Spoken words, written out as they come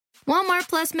Walmart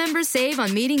Plus members save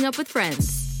on meeting up with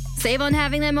friends. Save on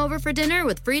having them over for dinner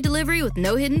with free delivery with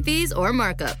no hidden fees or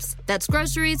markups. That's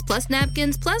groceries, plus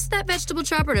napkins, plus that vegetable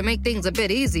chopper to make things a bit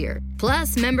easier.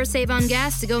 Plus, members save on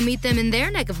gas to go meet them in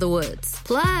their neck of the woods.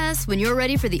 Plus, when you're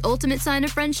ready for the ultimate sign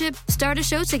of friendship, start a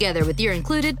show together with your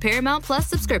included Paramount Plus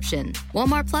subscription.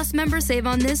 Walmart Plus members save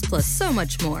on this plus so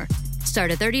much more.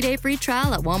 Start a 30-day free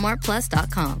trial at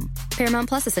walmartplus.com. Paramount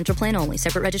Plus Essential Plan only.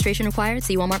 Separate registration required.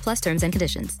 See Walmart Plus terms and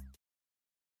conditions.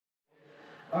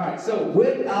 All right, so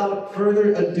without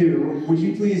further ado, would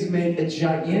you please make a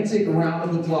gigantic round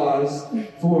of applause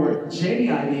for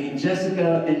Jamie Ivy,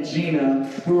 Jessica, and Gina,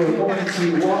 who are going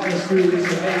to walk us through this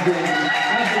amazing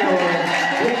happy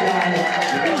hour Big Guy.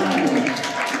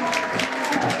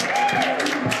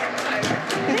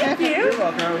 Thank you. You're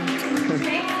welcome.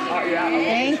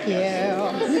 Thank you.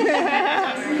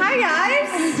 Hi, guys.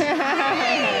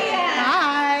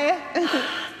 Hi.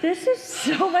 This is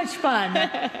so much fun.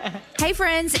 Hey,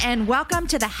 friends, and welcome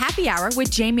to the Happy Hour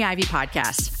with Jamie Ivy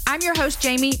podcast. I'm your host,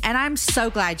 Jamie, and I'm so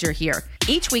glad you're here.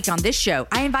 Each week on this show,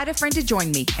 I invite a friend to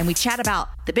join me, and we chat about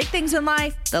the big things in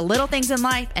life, the little things in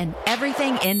life, and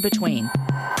everything in between.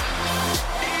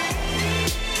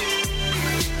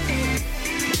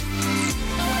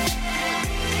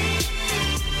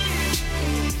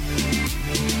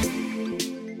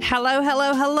 Hello,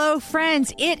 hello, hello,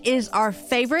 friends. It is our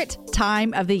favorite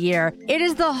time of the year. It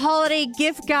is the holiday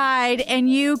gift guide. And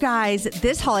you guys,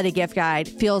 this holiday gift guide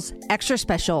feels extra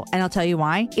special. And I'll tell you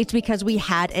why. It's because we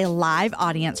had a live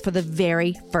audience for the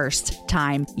very first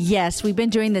time. Yes, we've been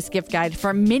doing this gift guide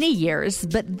for many years,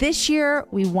 but this year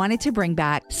we wanted to bring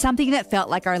back something that felt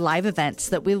like our live events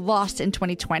that we lost in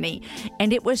 2020.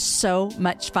 And it was so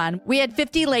much fun. We had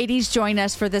 50 ladies join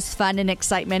us for this fun and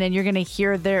excitement, and you're going to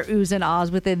hear their oohs and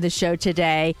ahs within the show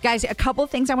today. Guys, a couple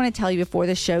things I want to tell you before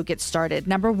the show gets started.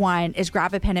 Number one is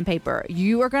grab a pen and paper.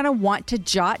 You are going to want to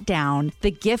jot down the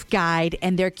gift guide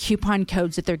and their coupon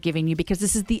codes that they're giving you, because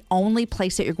this is the only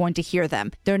place that you're going to hear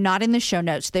them. They're not in the show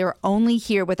notes. They are only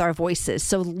here with our voices.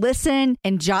 So listen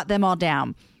and jot them all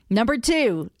down. Number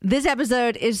two, this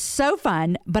episode is so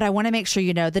fun, but I want to make sure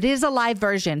you know that it is a live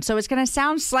version. So it's going to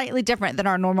sound slightly different than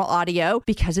our normal audio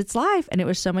because it's live and it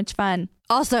was so much fun.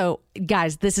 Also,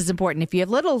 guys, this is important. If you have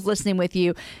littles listening with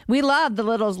you, we love the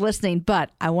littles listening, but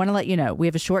I want to let you know we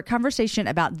have a short conversation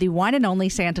about the one and only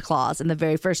Santa Claus in the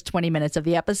very first 20 minutes of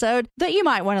the episode that you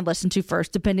might want to listen to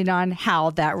first, depending on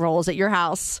how that rolls at your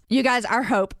house. You guys, our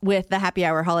hope with the Happy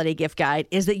Hour Holiday Gift Guide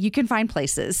is that you can find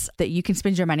places that you can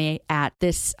spend your money at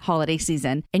this holiday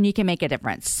season and you can make a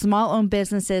difference. Small-owned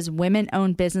businesses,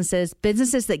 women-owned businesses,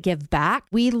 businesses that give back.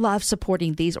 We love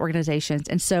supporting these organizations,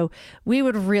 and so we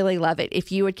would really love it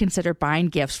if you would consider buying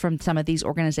gifts from some of these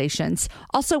organizations.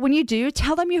 Also, when you do,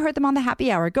 tell them you heard them on the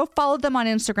Happy Hour. Go follow them on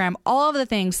Instagram, all of the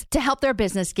things to help their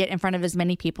business get in front of as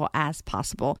many people as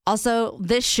possible. Also,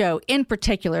 this show in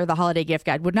particular, the Holiday Gift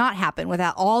Guide, would not happen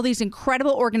without all these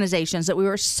incredible organizations that we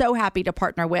were so happy to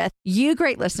partner with. You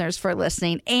great listeners for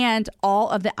listening, and all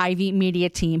of the Ivy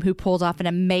Media team who pulled off an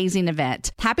amazing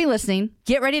event. Happy listening.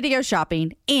 Get ready to go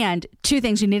shopping. And two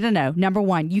things you need to know. Number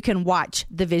one, you can watch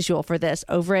the visual for this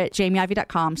over at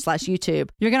jamieivy.com/YouTube.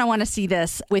 You're going to want to see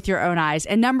this with your own eyes.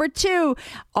 And number two,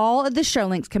 all of the show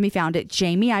links can be found at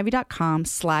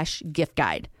jamieivy.com/gift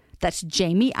guide. That's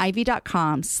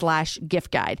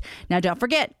jamieivy.com/gift guide. Now, don't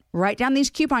forget, write down these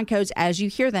coupon codes as you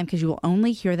hear them, because you will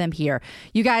only hear them here.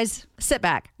 You guys, sit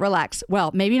back, relax.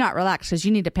 Well, maybe not relax, because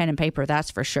you need a pen and paper,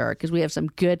 that's for sure, because we have some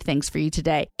good things for you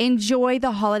today. Enjoy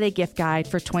the holiday gift guide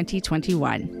for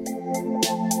 2021.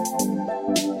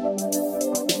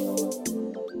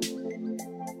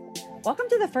 Welcome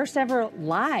to the first ever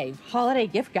live holiday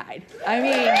gift guide. I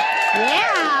mean,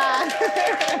 yeah.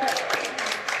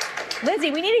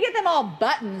 Lindsay, we need to get them all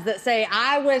buttons that say,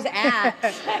 I was at.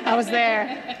 I was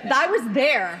there. I was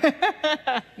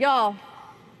there. Y'all,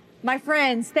 my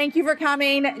friends, thank you for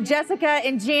coming. Jessica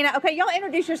and Gina. Okay, y'all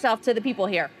introduce yourself to the people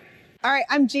here. All right,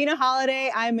 I'm Gina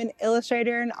Holiday. I'm an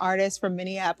illustrator and artist from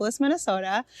Minneapolis,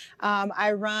 Minnesota.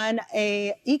 I run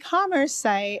a e-commerce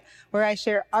site where I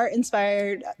share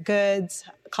art-inspired goods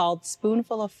called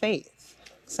Spoonful of Faith.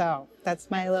 So that's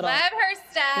my little... Love her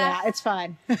stuff. Yeah, it's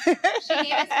fun. She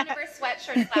gave us one of her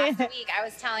sweatshirts last week. I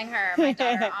was telling her, my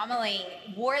daughter Amelie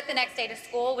wore it the next day to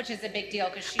school, which is a big deal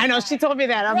because I know, she told me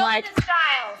that. I'm like... in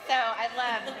style, so I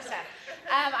love her stuff.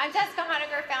 I'm Jessica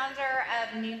Honegger, founder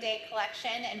of Noonday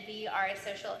Collection, and we are a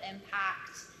social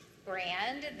impact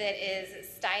brand that is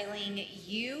styling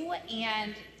you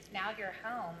and now your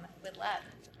home with love.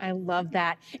 I love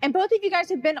that. And both of you guys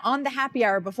have been on the Happy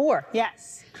Hour before.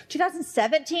 Yes.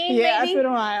 2017, yeah, maybe? it's been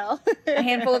a while. A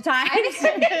handful of times. I was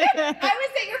at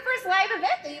your first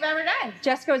fun.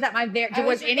 Jessica was at my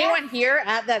was anyone here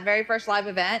at that very first live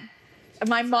event?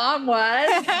 My mom was.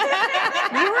 You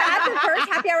were at the first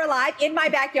Happy Hour Live in my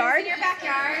backyard. In your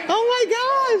backyard. Oh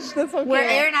my gosh, that's so cool. Where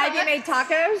Aaron Ivy made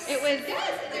tacos. It was, they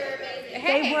were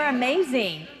amazing. They were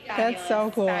amazing. That's so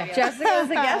cool. Jessica was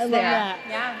the I guest love there. that.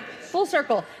 Yeah. Full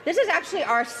circle. This is actually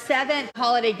our 7th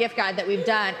holiday gift guide that we've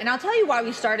done. And I'll tell you why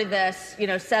we started this,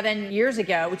 7 years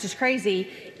ago, which is crazy,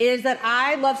 is that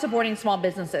I love supporting small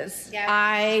businesses. Yeah.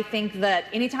 I think that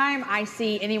anytime I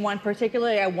see anyone,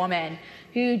 particularly a woman,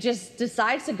 who just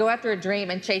decides to go after a dream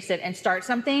and chase it and start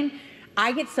something,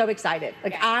 I get so excited.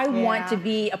 I want to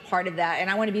be a part of that, and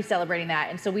I want to be celebrating that.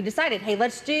 And so we decided, hey,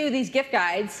 let's do these gift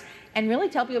guides and really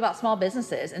tell people about small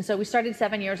businesses. And so we started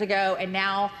 7 years ago, and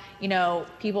now,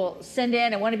 people send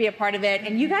in and want to be a part of it.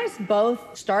 And you guys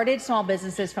both started small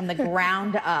businesses from the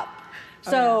ground up.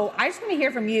 So I just want to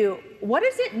hear from you. What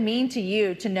does it mean to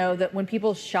you to know that when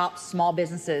people shop small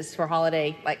businesses for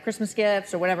holiday, like Christmas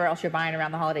gifts or whatever else you're buying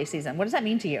around the holiday season? What does that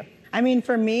mean to you? I mean,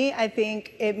 for me, I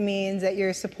think it means that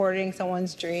you're supporting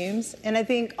someone's dreams. And I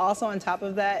think also on top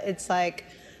of that, it's like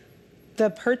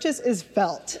the purchase is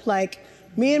felt. Like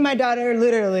me and my daughter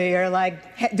literally are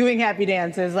like doing happy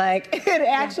dances. Like it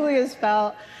actually is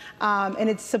felt. And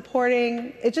it's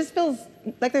supporting, it just feels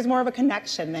like there's more of a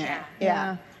connection there.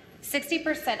 Yeah.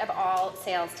 60% of all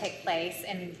sales take place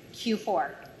in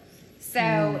Q4.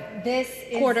 So this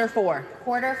is Quarter four,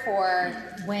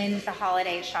 when the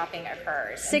holiday shopping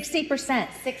occurs. 60%.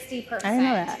 60%. I didn't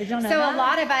know that. Did y'all know So that? a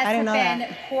lot of us I have didn't know been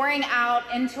that. pouring out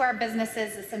into our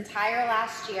businesses this entire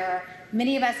last year.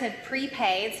 Many of us have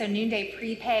prepaid, so Noonday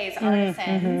prepays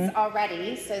artisans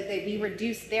already, so that we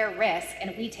reduce their risk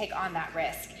and we take on that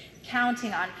risk,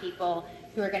 counting on people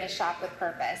who are going to shop with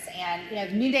purpose. And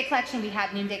Noonday Collection, we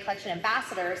have Noonday Collection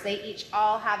ambassadors. They each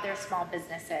all have their small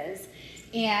businesses.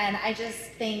 And I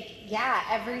just think,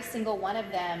 every single one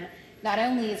of them not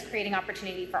only is creating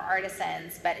opportunity for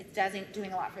artisans, but it's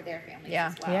doing a lot for their families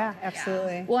as well. Yeah,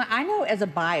 absolutely. Well, I know as a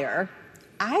buyer,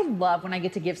 I love when I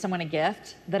get to give someone a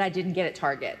gift that I didn't get at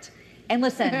Target. And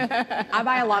listen, I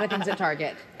buy a lot of things at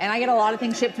Target, and I get a lot of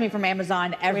things shipped to me from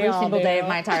Amazon every single day of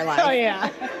my entire life. Oh, yeah.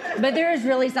 But there is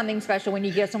really something special when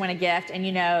you give someone a gift and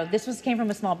this came from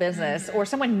a small business, or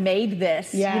someone made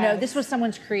this. Yes. This was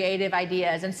someone's creative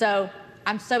ideas. And so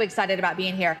I'm so excited about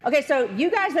being here. Okay, so you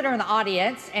guys that are in the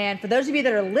audience, and for those of you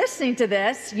that are listening to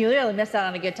this, you really missed out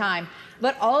on a good time.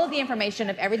 But all of the information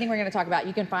of everything we're going to talk about,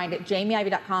 you can find at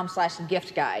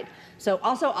jamieivey.com/gift guide. So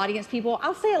also audience people,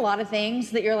 I'll say a lot of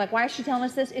things that you're like, why is she telling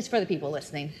us this? It's for the people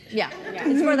listening. Yeah.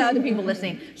 It's for the other people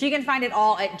listening. So you can find it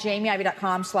all at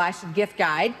jamieivey.com/gift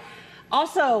guide.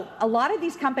 Also, a lot of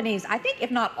these companies, I think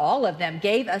if not all of them,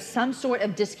 gave us some sort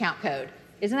of discount code.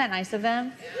 Isn't that nice of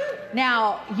them?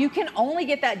 Now, you can only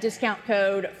get that discount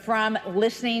code from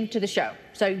listening to the show.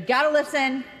 So you gotta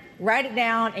listen, write it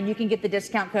down, and you can get the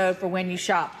discount code for when you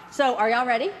shop. So are y'all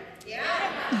ready?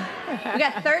 Yeah. We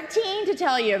got 13 to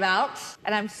tell you about,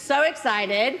 and I'm so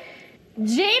excited.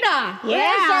 Gina, we're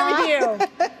gonna start with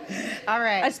you. All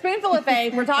right. A spoonful of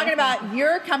faith. We're talking about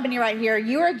your company right here.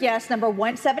 You are guest number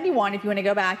 171. If you want to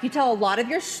go back, you tell a lot of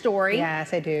your story.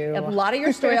 Yes, I do. A lot of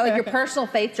your story, like your personal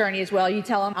faith journey as well. You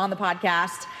tell them on the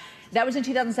podcast. That was in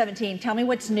 2017. Tell me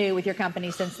what's new with your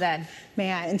company since then.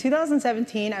 Man, in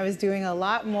 2017, I was doing a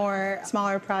lot more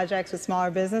smaller projects with smaller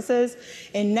businesses.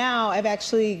 And now I've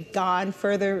actually gone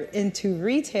further into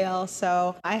retail.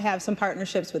 So I have some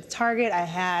partnerships with Target. I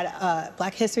had a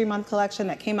Black History Month collection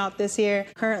that came out this year.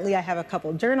 Currently, I have a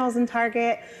couple journals in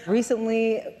Target.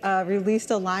 Recently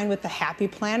released a line with the Happy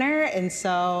Planner. And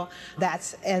so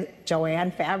that's at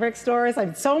Joann Fabric stores.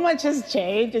 Like, so much has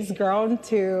changed. It's grown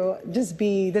to just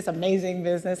be this amazing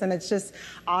business. And it's just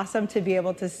awesome to be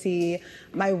able to see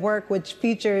my work, which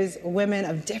features women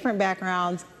of different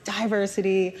backgrounds,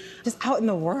 diversity, just out in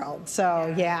the world.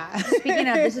 So, yeah. Speaking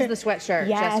of, this is the sweatshirt,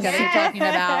 Yes. Jessica, that you're talking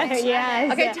about.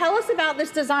 Yes. Okay, tell us about this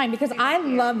design, because I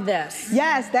love this.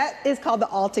 Yes, that is called the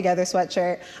All Together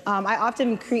sweatshirt. I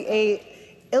often create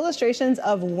illustrations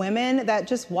of women that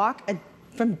just walk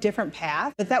from different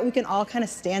paths, but that we can all kind of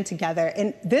stand together.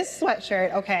 And this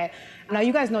sweatshirt, okay, now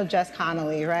you guys know Jess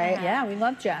Connolly, right? Yeah, we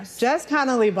love Jess. Jess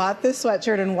Connolly bought this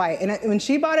sweatshirt in white, and when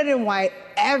she bought it in white,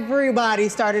 everybody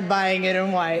started buying it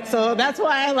in white. So that's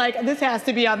why I like, this has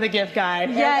to be on the gift guide.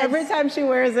 Yes. Every time she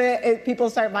wears it, people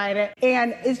start buying it.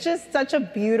 And it's just such a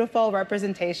beautiful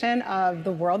representation of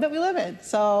the world that we live in.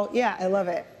 So yeah, I love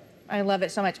it. I love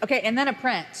it so much. Okay, and then a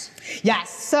print. Yes,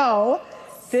 so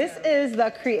this is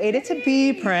the Created to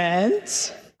Be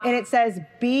print. And it says,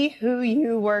 be who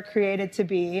you were created to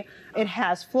be. It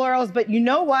has florals, but you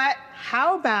know what?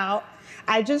 How about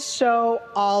I just show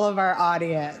all of our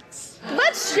audience?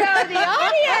 Let's show the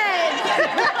audience.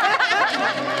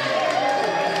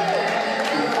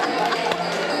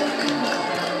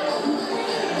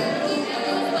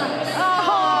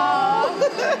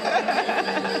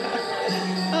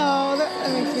 Oh,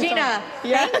 that makes me Gina,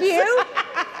 Yes. thank you.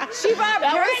 She brought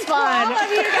That was drinks for fun. all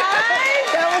of you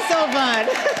guys. That was so fun.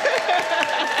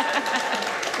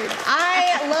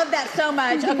 I love that so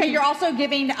much. Okay, you're also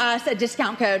giving us a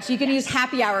discount code, so you can use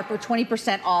happy hour for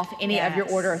 20% off any of your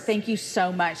order. Thank you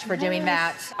so much for doing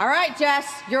that. All right, Jess,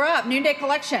 you're up. Noonday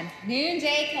Collection.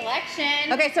 Noonday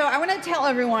Collection. Okay, so I want to tell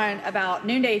everyone about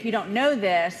Noonday, if you don't know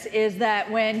this, is that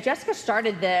when Jessica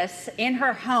started this in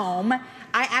her home,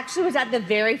 I actually was at the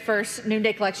very first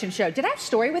Noonday Collection show. Did I have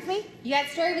Story with me? You had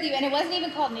Story with you, and it wasn't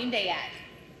even called Noonday yet.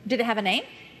 Did it have a name?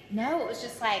 No, it was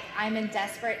just like, I'm in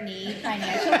desperate need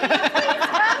financially. Please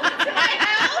come to my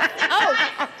house. Oh,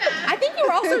 I think you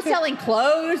were also selling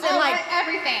clothes and like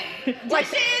everything. like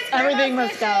Dishes, everything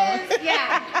grandma's must go. dishes.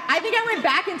 Yeah. I think I went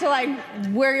back into like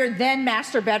where your then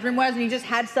master bedroom was, and you just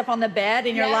had stuff on the bed,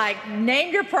 and you're Yeah. like,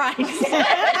 name your price. Go to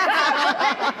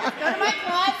my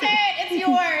closet. It's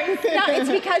yours. No, it's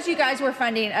because you guys were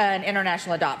funding an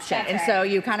international adoption, That's and right. so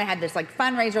you kind of had this like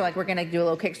fundraiser, like we're going to do a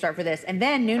little Kickstart for this, and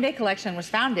then Noonday Collection was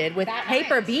founded with That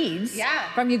paper night. beads Yeah.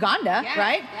 from Uganda, Yeah,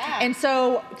 right? yeah. And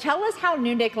so tell us how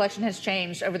Noonday Collection has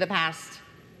changed over the past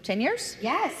 10 years.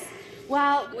 Yes.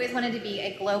 Well, we always wanted to be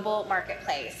a global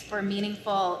marketplace for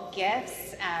meaningful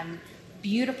gifts,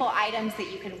 beautiful items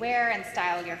that you can wear and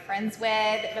style your friends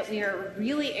with. But we are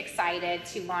really excited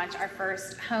to launch our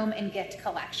first home and gift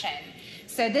collection.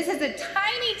 So this is a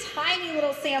tiny, tiny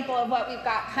little sample of what we've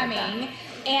got coming.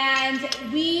 And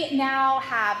we now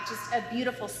have just a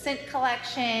beautiful scent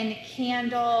collection,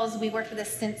 candles. We worked with a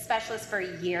scent specialist for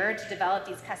a year to develop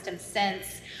these custom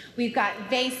scents. We've got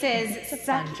vases. It's a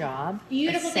fun job.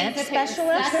 Beautiful A scent things to pick with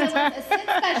specialist? A scent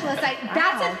specialist.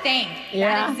 That's a thing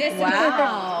Yeah. that exists Wow. in the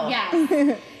world. Yes.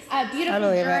 Beautiful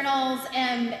believe it. journals.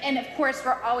 And of course,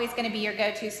 we're always going to be your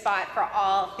go-to spot for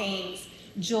all things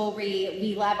jewelry.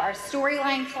 We love our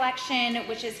Storyline collection,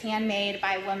 which is handmade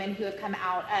by women who have come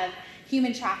out of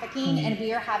human trafficking, and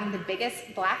we are having the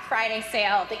biggest Black Friday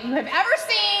sale that you have ever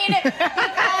seen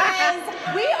because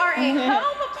we are a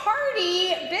home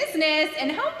party business,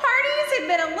 and home parties have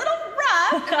been a little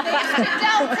rough thanks to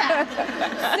Delta.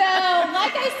 So,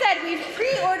 like I said, we've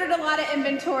pre-ordered a lot of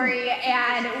inventory,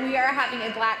 and we are having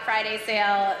a Black Friday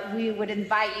sale. We would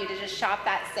invite you to just shop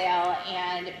that sale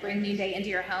and bring Noonday into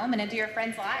your home and into your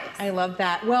friends' lives. I love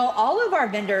that. Well, all of our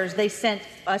vendors, they sent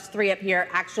us three up here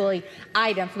actually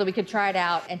items so that we could try it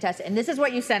out and test it. And this is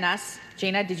what you sent us.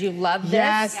 Gina, did you love this?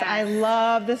 Yes, I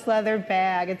love this leather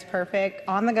bag. It's perfect.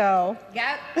 On the go.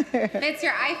 Yep. Fits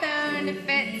your iPhone,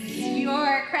 fits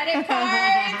your credit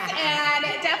cards, and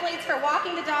definitely it's for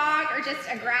walking the dog or just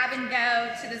a grab and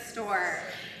go to the store.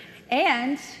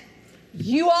 And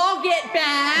you all get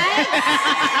bags.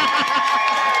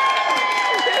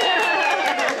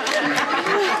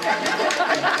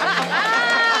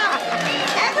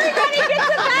 Everybody gets a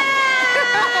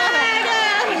bag.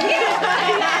 You get a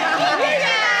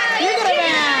bag.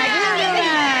 You get a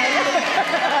bag.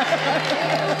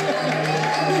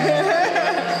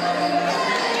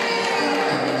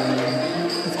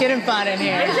 It's getting fun in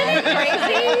here. Isn't it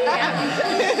crazy?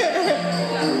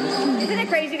 Isn't it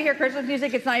crazy to hear Christmas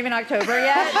music? It's not even October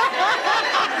yet.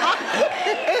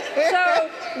 So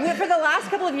for the last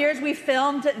couple of years, we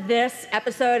filmed this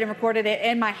episode and recorded it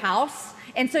in my house.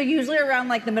 And so usually around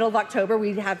like the middle of October,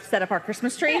 we have set up our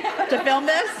Christmas tree to film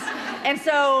this. And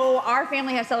so our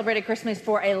family has celebrated Christmas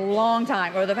for a long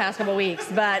time over the past couple of weeks.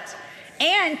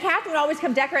 And Catherine would always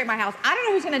come decorate my house. I don't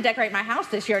know who's going to decorate my house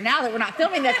this year now that we're not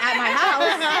filming this at my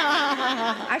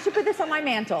house. I should put this on my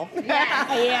mantle. Yeah.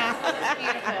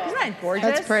 Beautiful. Isn't that gorgeous?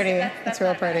 That's pretty. That's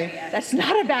real pretty. That's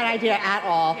not a bad idea at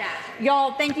all. Yeah.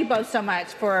 Y'all, thank you both so much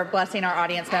for blessing our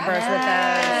audience members with those.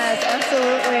 Yes,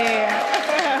 absolutely.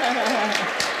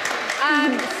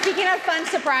 Speaking of fun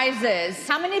surprises,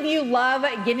 how many of you love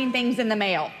getting things in the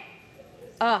mail?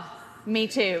 Oh, me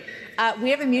too.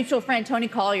 We have a mutual friend, Tony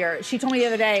Collier. She told me the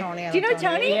other day. Tony, I do you know love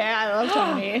Tony. Tony? Yeah, I love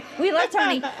Tony. We love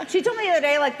Tony. She told me the other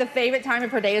day, like, the favorite time of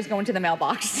her day is going to the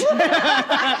mailbox.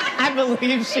 I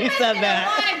believe she said that.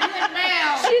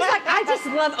 She's like, I just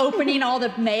love opening all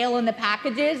the mail and the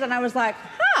packages. And I was like,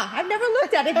 I've never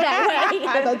looked at it that way.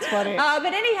 That's funny.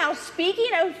 But anyhow, speaking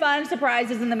of fun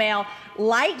surprises in the mail,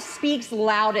 Light Speaks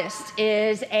Loudest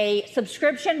is a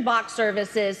subscription box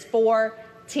services for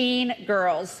teen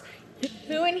girls.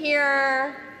 Who in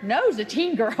here knows a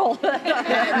teen girl?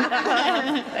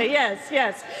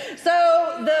 Yes.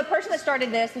 So the person that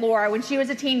started this, Laura, when she was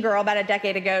a teen girl about a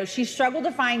decade ago, she struggled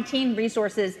to find teen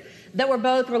resources that were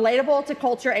both relatable to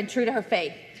culture and true to her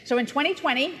faith. So in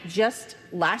 2020, just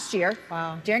last year,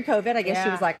 during COVID, I guess she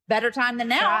was like, better time than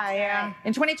now. Yeah.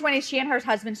 In 2020, she and her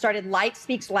husband started Light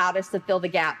Speaks Loudest to fill the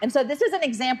gap. And so this is an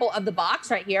example of the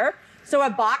box right here. So a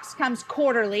box comes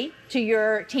quarterly to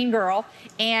your teen girl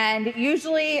and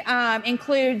usually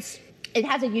includes, it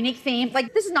has a unique theme.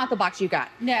 Like, this is not the box you got.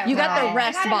 No. You got the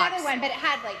rest I got box. another one, but it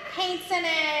had like paints in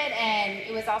it, and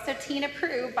it was also teen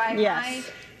approved by my Yes.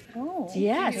 who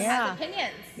has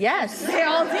opinions. Yes, they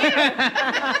all do.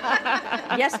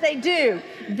 Yes, they do.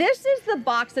 This is the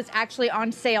box that's actually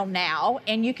on sale now,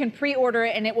 and you can pre-order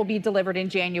it, and it will be delivered in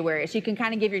January. So you can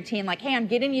kind of give your teen like, hey, I'm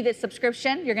getting you this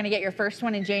subscription. You're going to get your first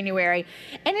one in January.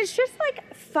 And it's just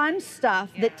like fun stuff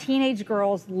that teenage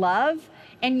girls love.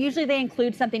 And usually they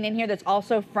include something in here that's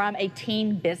also from a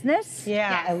teen business. Yeah,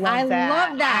 Yes. I love that.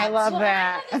 I love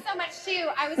that. I love this so much too.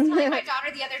 I was telling my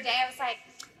daughter the other day, I was like,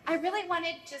 I really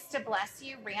wanted just to bless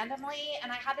you randomly,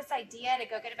 and I had this idea to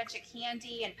go get a bunch of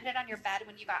candy and put it on your bed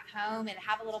when you got home and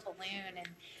have a little balloon.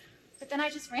 But then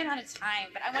I just ran out of time.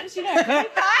 But I wanted you to know doing that.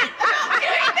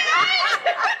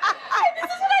 This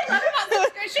is what I love about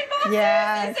subscription boxes.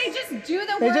 Yes. Is they just do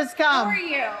the They work just come. for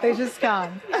you. They just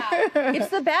come. It's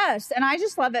the best. And I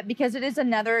just love it because it is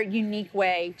another unique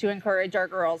way to encourage our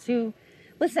girls who,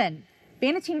 listen,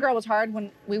 being a teen girl was hard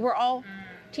when we were all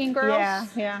teen girls.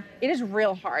 Yeah. It is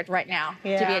real hard right now to be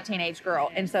Yeah. a teenage girl.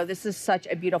 And so this is such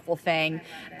a beautiful thing.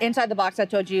 Inside the box, I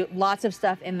told you, lots of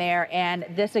stuff in there. And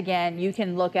this, again, you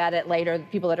can look at it later, the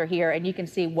people that are here, and you can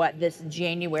see what this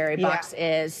January box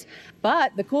is.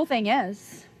 But the cool thing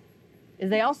is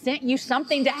they all sent you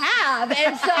something to have.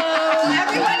 And so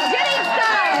everyone's getting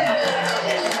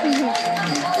stuff.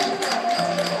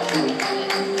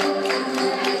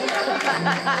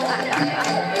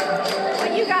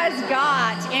 What you guys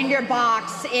got in your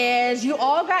box is you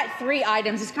all got 3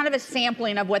 items. It's kind of a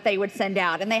sampling of what they would send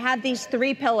out. And they had these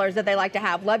 3 pillars that they like to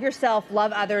have: love yourself,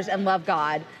 love others, and love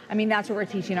God. I mean, that's what we're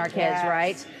teaching our kids,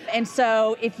 right? And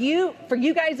so for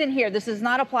you guys in here, this does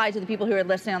not apply to the people who are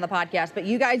listening on the podcast, but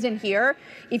you guys in here,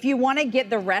 if you want to get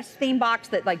the rest theme box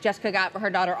that like Jessica got for her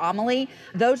daughter Amelie,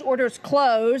 those orders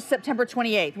close September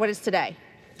 28th. What is today?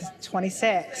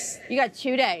 26. You got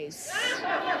 2 days.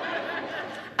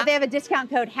 They have a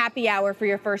discount code Happy Hour for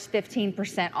your first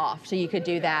 15% off, so you could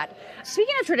do that.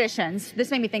 Speaking of traditions, this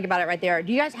made me think about it right there.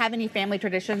 Do you guys have any family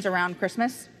traditions around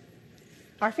Christmas?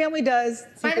 Our family does.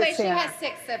 By the way, Secret she Santa. has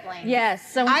 6 siblings.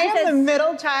 Yes. So when I she am says, the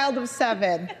middle child of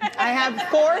 7. I have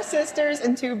 4 sisters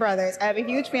and 2 brothers. I have a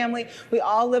huge family. We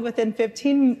all live within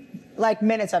 15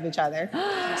 minutes of each other.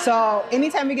 So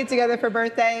anytime we get together for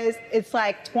birthdays, it's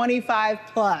like 25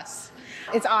 plus.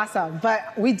 It's awesome.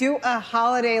 But we do a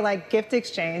holiday gift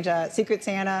exchange, a Secret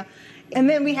Santa. And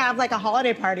then we have a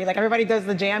holiday party. Everybody does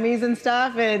the jammies and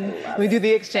stuff, and we do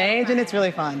the exchange, and it's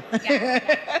really fun. Yeah.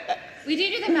 We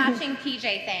do the matching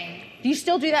PJ thing. do you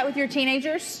still do that with your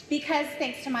teenagers? Because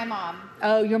thanks to my mom.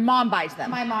 Oh, your mom buys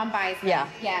them. My mom buys them. Yeah.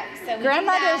 Yeah. So we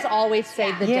Grandmothers do that. always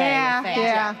save the day. Yeah, with things.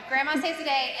 yeah. Grandma saves the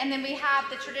day, and then we have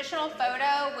the traditional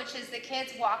photo, which is the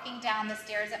kids walking down the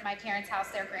stairs at my parents'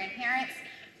 house, their grandparents,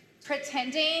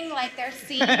 pretending like they're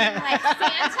seeing Santa.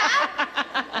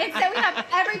 And so we have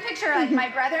every picture, my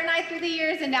brother and I through the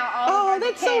years, and now all of the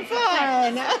that's so kids.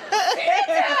 fun.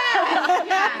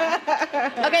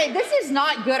 Yeah. Okay, this is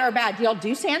not good or bad. Do y'all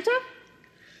do Santa?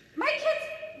 My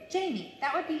kids, Jamie,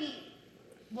 that would be,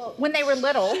 well, When they were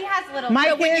little. she has little. My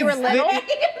So when you were kids, little?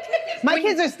 My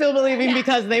kids are still believing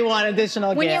because they want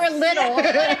additional When you gifts. were little,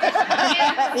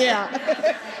 Yeah.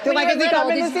 They're When like, you is were he little,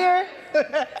 coming did this year?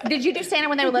 did you do Santa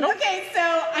when they were little? Okay, so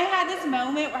I had this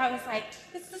moment where I was like,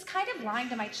 this is kind of lying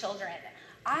to my children.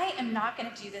 I am not going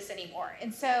to do this anymore.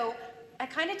 And so I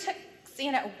kind of took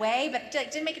Santa away, but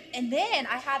didn't make it. And then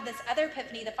I had this other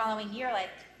epiphany the following year,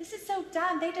 this is so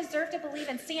dumb. They deserve to believe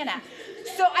in Santa.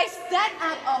 So I set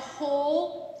up a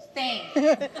whole thing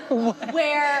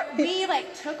where we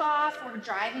took off. We're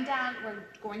driving down. We're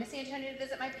going to San Antonio to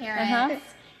visit my parents.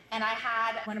 And I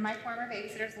had one of my former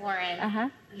babysitters,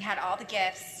 Lauren. We had all the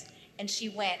gifts, and she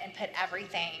went and put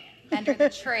everything under the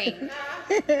tree.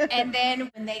 And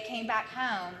then when they came back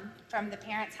home from the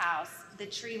parents' house, the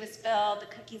tree was filled, the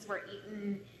cookies were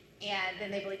eaten, and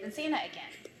then they believed in Santa again.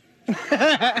 Yeah.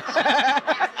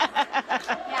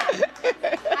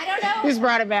 I don't know. Just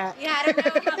brought it back. Yeah, I don't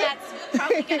know how that's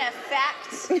probably going to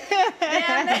affect them.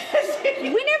 We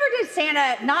never did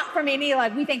Santa, not from any,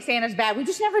 like, we think Santa's bad. We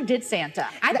just never did Santa.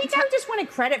 I think I just wanted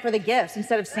credit for the gifts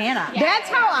instead of Santa. Yeah. That's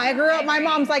how I grew up. My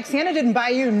mom's like, Santa didn't buy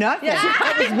you nothing.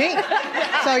 That was me.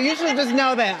 So you should just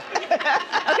know that.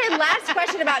 Okay, last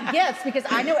question about gifts, because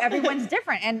I know everyone's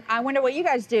different, and I wonder what you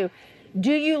guys do.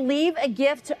 Do you leave a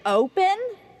gift open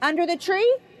under the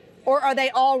tree, or are they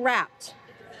all wrapped?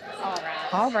 All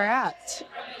right. All right.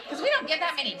 Because we don't get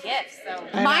that many gifts, so.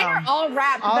 I Mine know. are all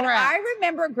wrapped, All but wrapped. I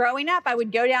remember growing up, I would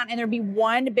go down and there'd be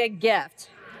one big gift.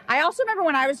 I also remember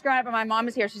when I was growing up, and my mom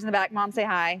is here. She's in the back. Mom, say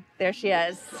hi. There she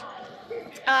is.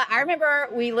 I remember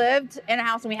we lived in a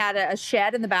house and we had a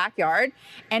shed in the backyard,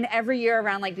 and every year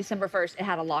around like December 1st, it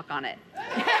had a lock on it.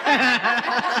 And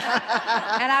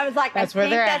I was like, That's I where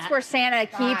think they're that's at. where Santa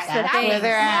keeps the That's where things.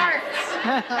 they're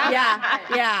at.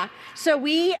 Yeah. So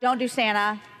we don't do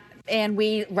Santa, and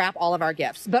we wrap all of our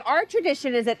gifts. But our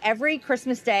tradition is that every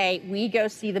Christmas Day, we go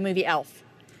see the movie Elf.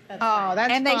 Oh,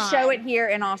 that's And they fun. show it here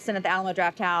in Austin at the Alamo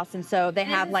Draft House. And so they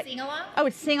have it like, sing-along? oh,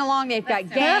 it's sing along. They've got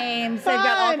That's so games. They've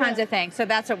got all fun. kinds of things. So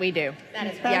that's what we do. That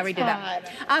is Yeah, That's we do that.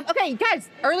 fun. Okay, you guys,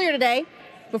 earlier today,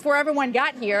 before everyone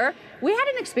got here, we had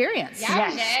an experience. Yeah,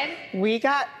 we Yes. did. We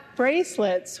got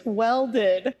bracelets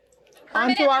welded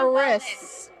onto Permanent our and welded.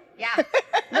 wrists. Yeah.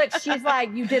 Look, she's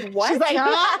like, you did what? She's like,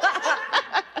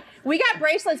 huh? We got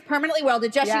bracelets permanently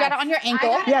welded. Jess, you Yes. got it on your I ankle.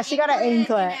 got an Yeah, she got an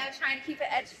anklet. You know, trying to keep it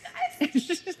edgy.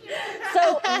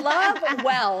 So Love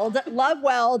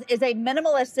Weld is a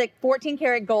minimalistic 14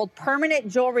 karat gold permanent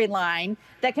jewelry line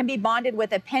that can be bonded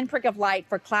with a pinprick of light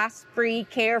for class-free,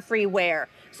 carefree wear.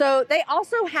 So they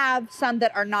also have some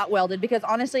that are not welded, because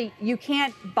honestly, you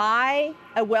can't buy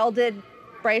a welded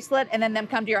bracelet and then them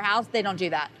come to your house. They don't do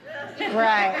that.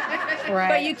 Right. Right.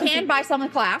 But you can buy some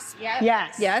with class. Yep.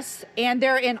 Yes. Yes. And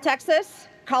they're in Texas,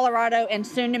 Colorado, and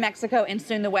soon New Mexico, and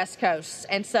soon the West Coast.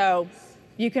 And so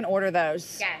you can order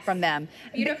those Yes. from them.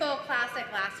 Beautiful, classic,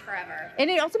 lasts forever. And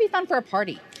it'd also be fun for a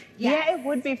party. Yeah, it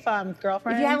would be fun with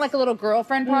girlfriends. If you had like a little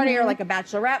girlfriend party or like a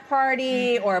bachelorette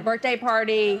party or a birthday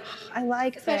party. I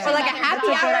like that. Or like a That's happy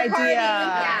That's a hour good party. idea.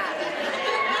 Yeah.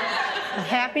 A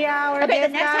happy hour. Okay, the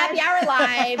gift next guide. happy hour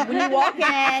live, when you walk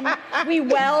in, we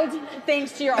weld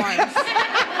things to your arms.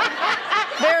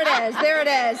 There it is. There it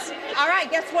is. All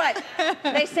right, guess what?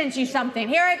 They sent you something.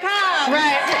 Here it comes.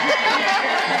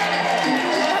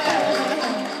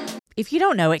 If you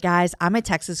don't know it, guys, I'm a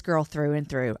Texas girl through and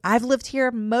through. I've lived here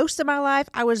most of my life.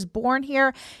 I was born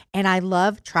here, and I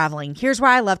love traveling. Here's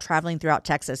why I love traveling throughout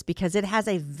Texas, because it has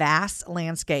a vast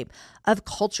landscape of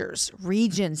cultures,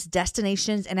 regions,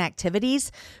 destinations, and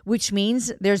activities, which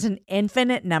means there's an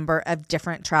infinite number of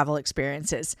different travel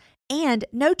experiences. And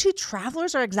no two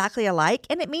travelers are exactly alike,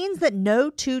 and it means that no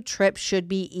two trips should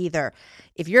be either.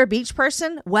 If you're a beach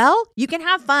person, well, you can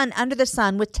have fun under the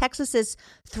sun with Texas's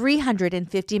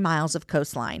 350 miles of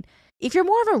coastline. If you're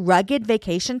more of a rugged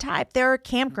vacation type, there are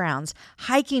campgrounds,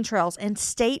 hiking trails, and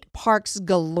state parks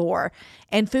galore.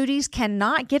 And foodies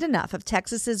cannot get enough of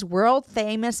Texas's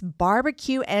world-famous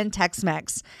barbecue and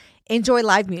Tex-Mex. Enjoy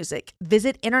live music,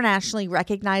 visit internationally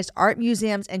recognized art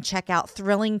museums, and check out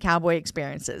thrilling cowboy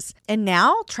experiences. And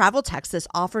now, Travel Texas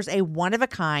offers a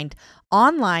one-of-a-kind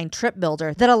online trip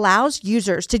builder that allows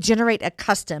users to generate a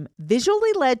custom,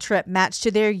 visually led trip matched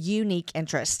to their unique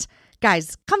interests.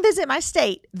 Guys, come visit my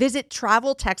state. Visit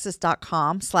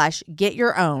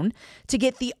traveltexas.com/getyourown to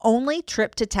get the only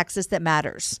trip to Texas that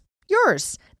matters.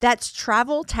 Yours. That's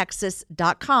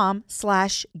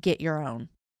traveltexas.com/getyourown.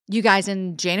 You guys,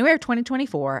 in January of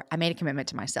 2024, I made a commitment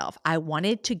to myself. I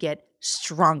wanted to get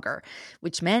stronger,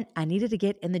 which meant I needed to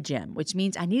get in the gym, which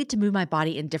means I needed to move my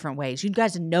body in different ways. You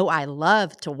guys know I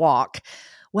love to walk.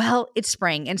 Well, it's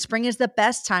spring, and spring is the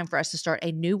best time for us to start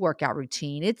a new workout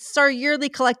routine. It's our yearly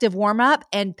collective warm-up,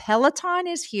 and Peloton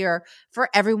is here for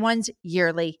everyone's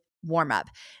yearly warm-up.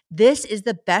 This is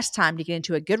the best time to get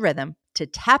into a good rhythm, to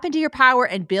tap into your power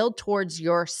and build towards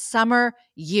your summer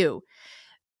you.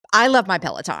 I love my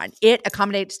Peloton. It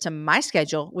accommodates to my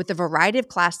schedule with a variety of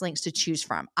class links to choose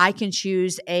from. I can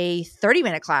choose a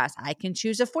 30-minute class. I can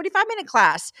choose a 45-minute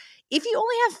class. If you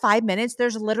only have 5 minutes,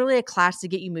 there's literally a class to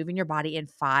get you moving your body in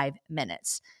 5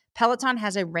 minutes. Peloton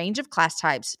has a range of class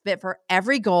types fit for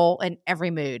every goal and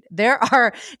every mood. There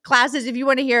are classes if you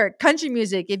want to hear country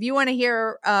music, if you want to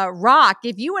hear rock,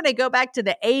 if you want to go back to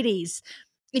the 80s.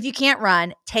 If you can't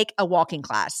run, take a walking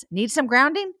class. Need some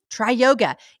grounding? Try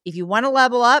yoga. If you want to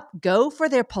level up, go for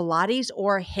their Pilates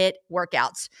or HIIT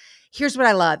workouts. Here's what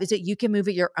I love is that you can move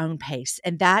at your own pace.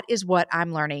 And that is what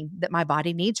I'm learning that my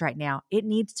body needs right now. It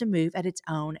needs to move at its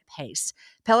own pace.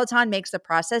 Peloton makes the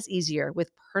process easier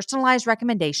with personalized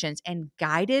recommendations and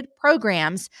guided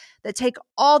programs that take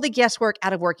all the guesswork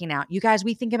out of working out. You guys,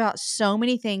 we think about so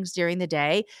many things during the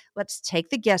day. Let's take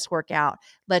the guesswork out.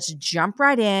 Let's jump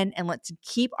right in and let's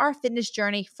keep our fitness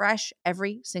journey fresh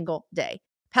every single day.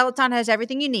 Peloton has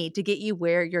everything you need to get you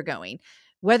where you're going.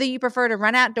 Whether you prefer to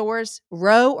run outdoors,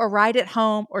 row or ride at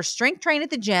home, or strength train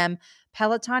at the gym,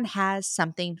 Peloton has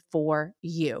something for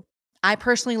you. I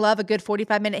personally love a good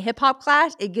 45-minute hip-hop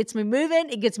class. It gets me moving.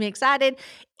 It gets me excited.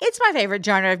 It's my favorite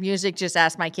genre of music. Just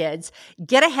ask my kids.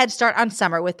 Get a head start on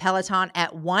summer with Peloton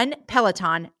at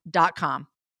onepeloton.com.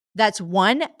 That's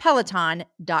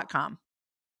onepeloton.com.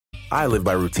 I live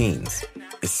by routines,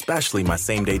 especially my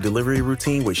same-day delivery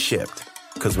routine with Shipt.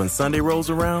 Because when Sunday rolls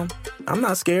around, I'm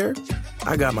not scared.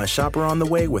 I got my shopper on the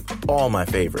way with all my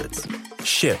favorites.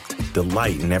 Shipt,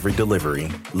 delight in every delivery.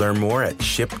 Learn more at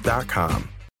shipt.com.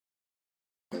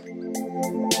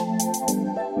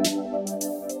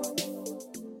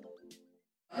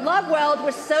 LoveWeld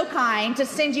was so kind to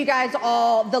send you guys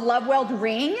all the LoveWeld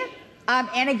ring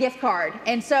and a gift card.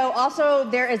 And so also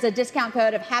there is a discount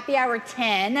code of Happy Hour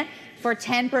 10 for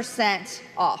 10%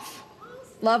 off.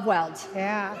 LoveWeld.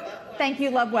 Yeah. Thank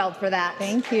you, LoveWeld, for that.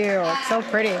 Thank you. It's so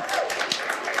pretty.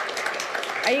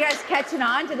 Are you guys catching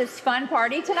on to this fun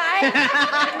party tonight?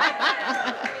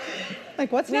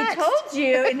 Like, what's next? We told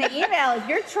you in the email, if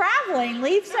you're traveling,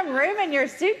 leave some room in your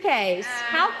suitcase.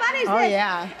 How fun is this? Oh,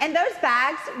 yeah. And those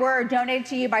bags were donated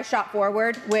to you by Shop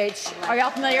Forward, which, are y'all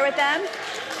familiar with them?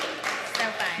 So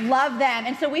fun. Love them.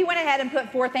 And so we went ahead and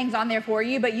put 4 things on there for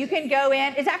you, but you can go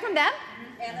in. Is that from them?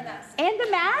 And the mask. And the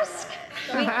mask?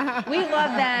 We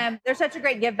love them. They're such a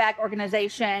great give back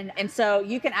organization. And so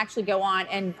you can actually go on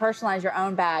and personalize your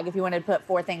own bag if you wanted to put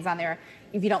 4 things on there,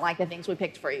 if you don't like the things we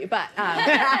picked for you. But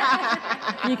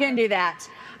you can do that.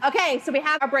 Okay, so we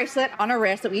have our bracelet on our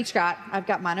wrist that we each got. I've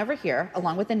got mine over here,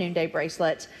 along with the Noonday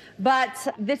bracelet. But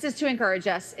this is to encourage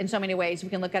us in so many ways. We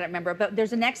can look at it, remember. But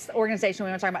there's the next organization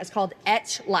we want to talk about. It's called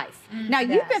Etch Life. Now,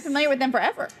 you've been familiar with them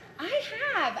forever. I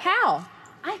have. How?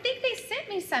 I think they sent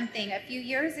me something a few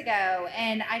years ago,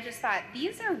 and I just thought,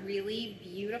 these are really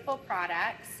beautiful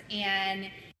products, and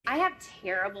I have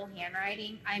terrible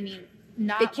handwriting. I mean,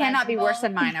 not It cannot be legible. worse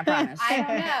than mine, I promise. I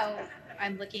don't know.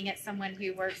 I'm looking at someone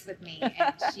who works with me,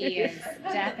 and she is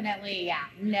definitely,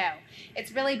 no.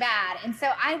 It's really bad. And so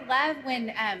I love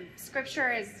when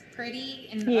scripture is pretty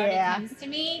and when it comes to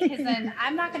me, because then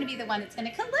I'm not going to be the one that's going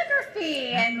to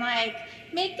calligraphy and like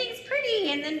make things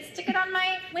pretty and then stick it on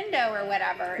my window or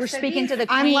whatever. We're speaking to the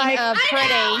I'm queen like, of pretty.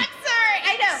 I'm sorry.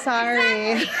 I know.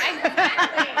 Sorry. Exactly.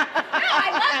 No,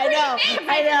 I love pretty things.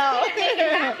 I know. Just can't make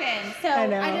it happen. So I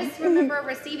know. I just remember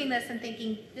receiving this and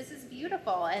thinking, this is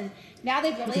beautiful. And now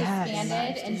they've really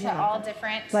expanded into all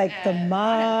different Like the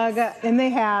mug, products. and they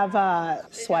have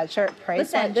sweatshirt, praise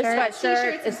Listen, this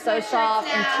sweatshirt, sweatshirt is so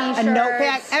soft, and now. a t-shirts.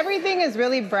 notepad. Everything is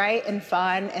really bright and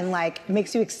fun, and like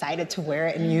makes you excited to wear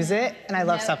it and use it. And I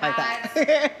love stuff like that. But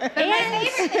my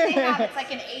favorite that they have is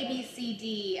like an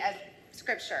ABCD of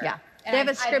scripture. Yeah. And They have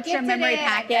a I've scripture gifted memory it,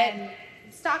 I've packet. done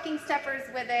stocking stuffers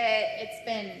with it. It's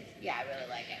been, I really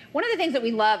like it. One of the things that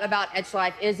we love about Etch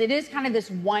Life is it is kind of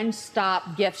this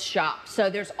one-stop gift shop.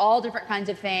 So there's all different kinds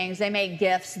of things. They make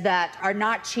gifts that are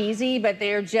not cheesy, but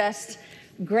they're just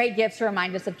great gifts to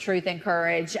remind us of truth and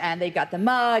courage. And they've got the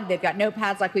mug, they've got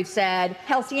notepads, like we've said.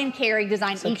 Kelsey and Carrie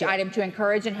designed each item to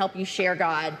encourage and help you share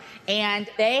God. And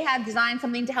they have designed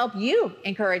something to help you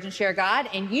encourage and share God.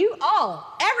 And you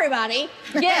all, everybody,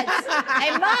 gets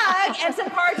a mug and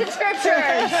some cards and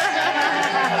scriptures.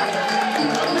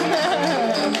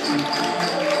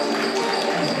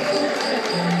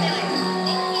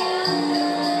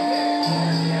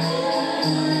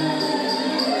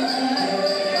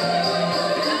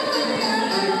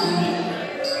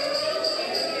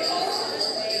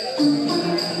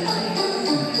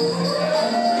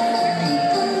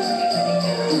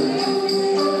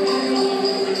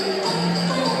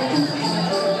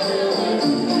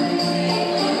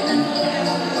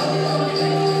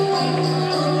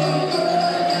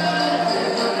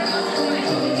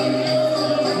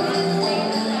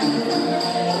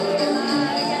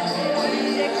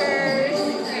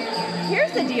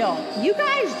 Here's the deal. You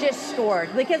guys just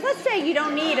scored. Because let's say you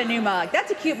don't need a new mug.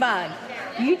 That's a cute mug.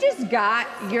 You just got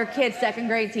your kid's 2nd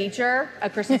grade teacher a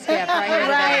Christmas gift right here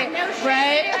today. No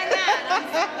shame doing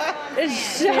that. It's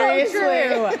so Seriously.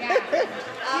 true. You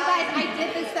guys, I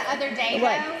did this the other day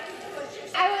What? though.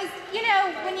 I was,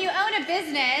 when you own a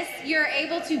business, you're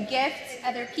able to gift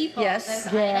other people Yes.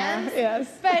 those Yeah, items. yes.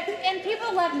 And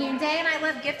people love Noonday, and I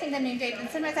love gifting them Noonday,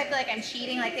 but sometimes I feel like I'm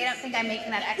cheating, like they don't think I'm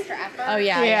making that extra effort. Oh,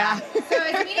 yeah. Yeah. So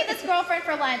I was meeting this girlfriend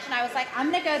for lunch, and I was like,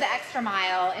 I'm gonna go the extra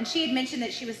mile, and she had mentioned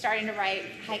that she was starting to write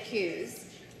haikus.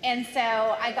 And so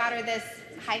I got her this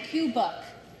haiku book.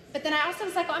 But then I also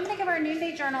was like, well, I'm gonna give her a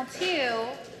Noonday journal too.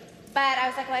 But I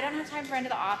was like, well, I don't have time to run to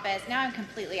the office. Now I'm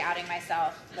completely outing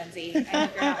myself, Lindsay. I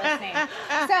hope you're not listening.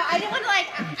 So I didn't want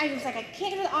to I was like, I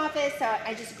can't go to the office. So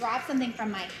I just grabbed something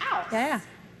from my house. Yeah.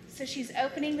 So she's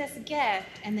opening this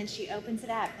gift, and then she opens it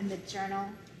up, and the journal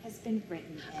has been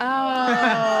written in. Oh.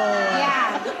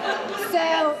 Yeah.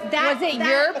 So that Was it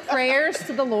your prayers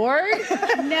to the Lord?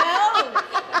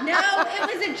 No,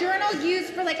 it was a journal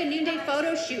used for like a Noonday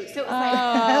photo shoot. So it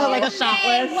was like a shot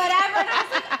Noonday, list. whatever. And I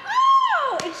was like,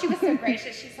 oh! And she was so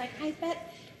gracious. She's like, I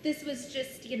bet this was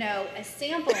just, a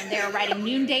sample, and they were writing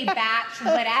Noonday batch,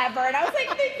 whatever. And I was like,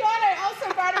 thank God I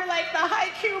also brought her like the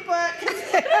haiku book. It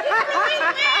was really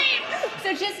lame.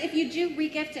 So just if you do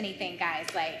regift anything, guys,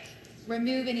 like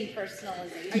remove any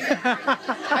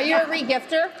personalization. Are you a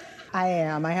regifter? I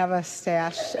am. I have a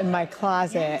stash in my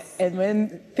closet, and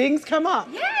when things come up,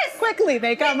 Yes. quickly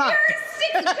they come up.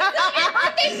 Your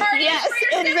birthday party Yes,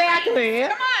 for your exactly. siblings.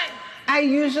 Come on. I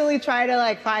usually try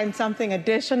to find something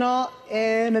additional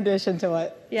in addition to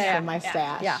what Yeah, in my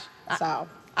stash. yeah. So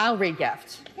I'll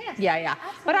regift. Yes, Yeah.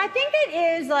 But I think it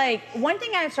is one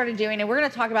thing I've started doing, and we're going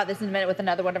to talk about this in a minute with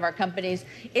another one of our companies,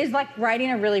 is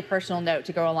writing a really personal note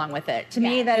to go along with it. To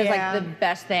me, that is Yeah. the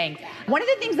best thing. One of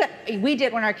the things that we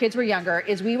did when our kids were younger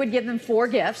is we would give them 4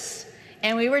 gifts,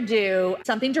 and we would do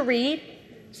something to read,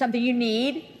 something you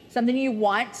need, something you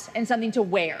want, and something to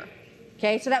wear.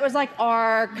 Okay, so that was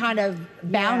our kind of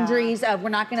boundaries of we're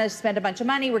not going to spend a bunch of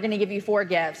money. We're going to give you 4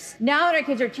 gifts. Now that our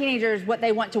kids are teenagers, what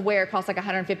they want to wear costs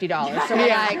 $150. So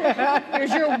we're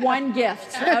here's your one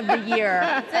gift of the year.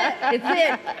 It's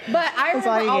it. But I That's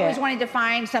all remember you always get. wanting to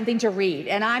find something to read.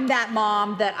 And I'm that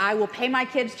mom that I will pay my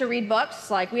kids to read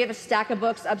books. We have a stack of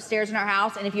books upstairs in our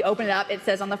house, and if you open it up, it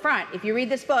says on the front, if you read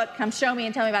this book, come show me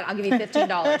and tell me about it. I'll give you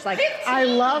 $15. I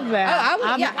love that.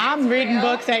 Oh, I'm reading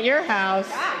books at your house.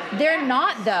 They're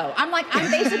not, though. I'm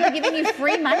basically giving you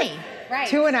free money. Right.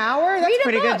 2 an hour? That's Read a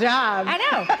pretty book. good job. I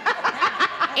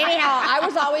know. Anyhow, I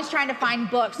was always trying to find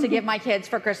books to give my kids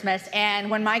for Christmas. And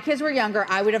when my kids were younger,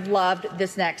 I would have loved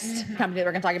this next company that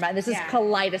we're going to talk about. This is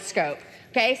Kaleidoscope.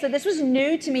 Okay, so this was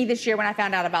new to me this year when I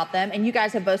found out about them. And you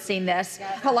guys have both seen this.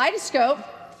 Kaleidoscope.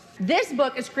 This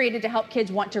book is created to help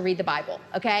kids want to read the Bible,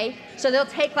 okay? So they'll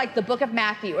take the book of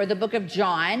Matthew or the book of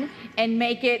John and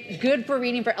make it good for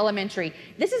reading for elementary.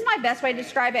 This is my best way to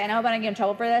describe it, and I hope I don't get in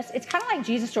trouble for this. It's kind of like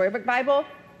Jesus Storybook Bible.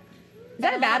 Is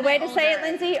that a bad way to say it,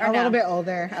 Lindsay, or A no? little bit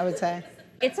older, I would say.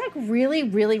 It's really,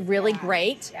 really, really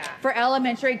great for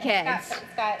elementary kids. It's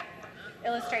got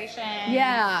illustration.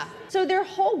 Yeah. So their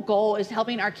whole goal is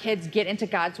helping our kids get into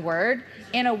God's Word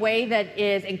in a way that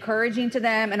is encouraging to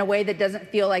them, in a way that doesn't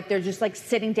feel like they're just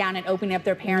sitting down and opening up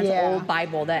their parents' old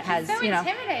Bible that has, so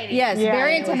intimidating. Yes, Yeah,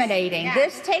 very it was- intimidating. Yeah.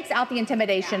 This takes out the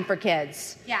intimidation for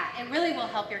kids. Yeah, it really will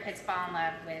help your kids fall in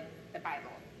love with the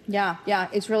Bible. Yeah,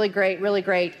 it's really great, really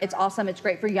great. It's awesome. It's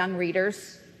great for young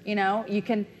readers. You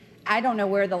can, I don't know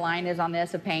where the line is on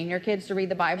this of paying your kids to read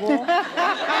the Bible.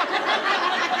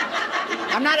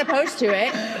 I'm not opposed to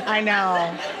it. I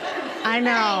know.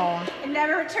 It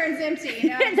never returns empty.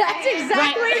 That's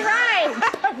exactly right.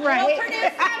 It'll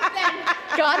produce something.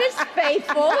 God is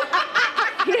faithful.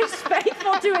 He is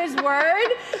faithful to his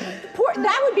word.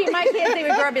 That would be my kids. They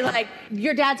would grow up and be like,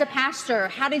 your dad's a pastor.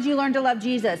 How did you learn to love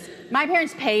Jesus? My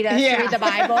parents paid us to read the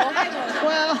Bible.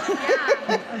 Well,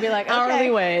 I'd be like, okay.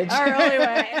 Hourly wage. Hourly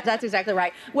wage. That's exactly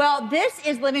right. Well, this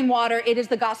is Living Water. It is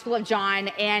the Gospel of John.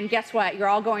 And guess what? You're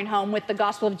all going home with the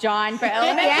Gospel of John for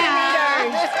elementary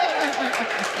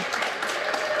readers.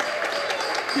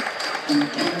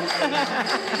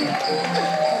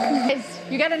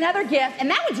 You got another gift, and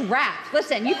that one's wrapped.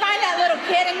 Listen, you find that little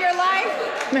kid in your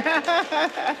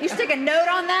life, you stick a note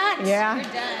on that. yeah.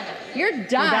 You're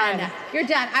done. You're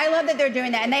done. I love that they're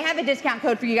doing that, and they have a discount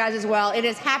code for you guys as well. It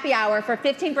is happy hour for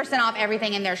 15% off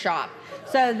everything in their shop.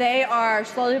 So they are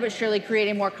slowly but surely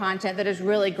creating more content that is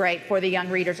really great for the young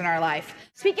readers in our life.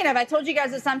 Speaking of, I told you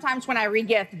guys that sometimes when I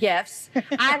re-gift gifts,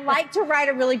 I like to write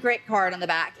a really great card on the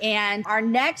back. And our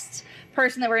next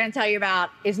person that we're going to tell you about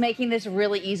is making this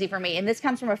really easy for me. And this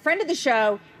comes from a friend of the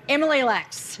show, Emily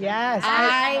Lex. Yes.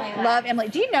 I love Emily.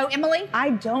 Do you know Emily? I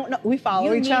don't know. We follow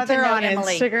You each need to other know on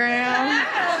Emily. Instagram.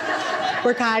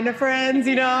 We're kind of friends.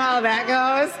 You know how that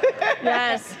goes.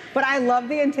 Yes. But I love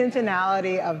the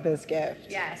intentionality of this gift.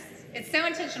 Yes. It's so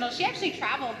intentional. She actually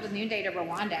traveled with Noonday to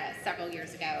Rwanda several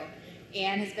years ago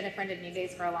and has been a friend of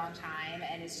Noonday's for a long time,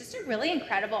 and is just a really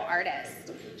incredible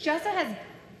artist. She also has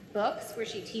books where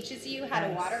she teaches you how to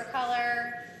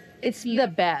watercolor. It's the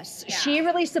best. Yeah. She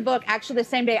released a book actually the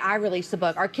same day I released a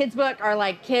book. Our kids' book are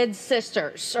like kids'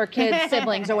 sisters or kids'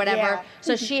 siblings or whatever. Yeah.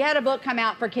 So she had a book come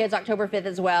out for kids October 5th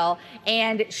as well.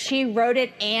 And she wrote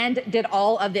it and did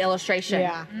all of the illustration.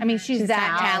 Yeah. I mean, she's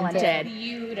that talented. talented.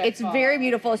 Beautiful. It's very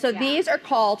beautiful. So Yeah. these are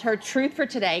called her Truth for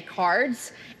Today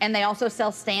cards. And they also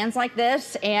sell stands like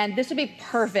this. And this would be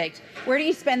perfect. Where do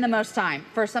you spend the most time?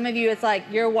 For some of you, it's like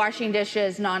you're washing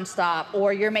dishes nonstop,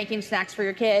 or you're making snacks for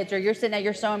your kids, or you're sitting at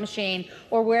your sewing machine,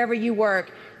 or wherever you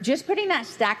work. Just putting that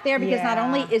stack there, because not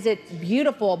only is it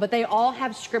beautiful, but they all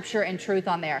have scripture and truth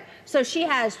on there. So she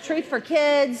has truth for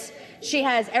kids. She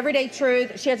has everyday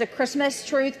truth. She has a Christmas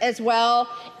truth as well.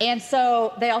 And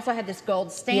so they also have this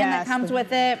gold stand that comes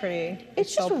with it. Pretty.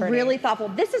 It's so just pretty. really thoughtful.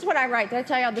 This is what I write. Did I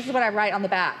tell y'all? This is what I write on the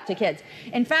back to kids.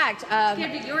 In fact,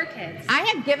 Give to your kids. I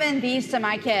have given these to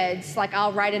my kids. Like,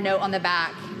 I'll write a note on the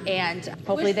back, and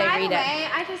hopefully Which, they by read the it. way,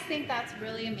 I just think that's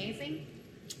really amazing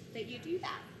that you do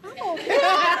that. Oh. You said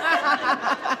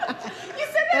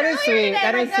that, That is earlier sweet. today.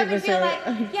 That My is son would super be like,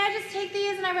 sweet. yeah, just take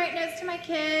these and I write notes to my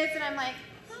kids, and I'm like,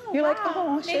 oh, You're like, wow.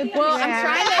 oh, Maybe shit. Well,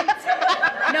 I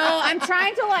I'm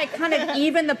trying to like kind of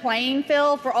even the playing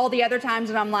field for all the other times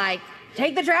that I'm like,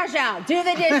 take the trash out, do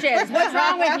the dishes. What's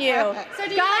wrong with you? So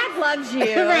do you God loves you.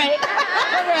 Right.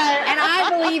 And I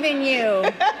believe in you.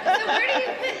 So where do you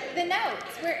put the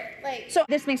notes? Where, like, So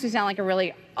this makes me sound like a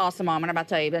really awesome mom, and I'm about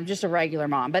to tell you, but I'm just a regular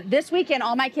mom. But this weekend,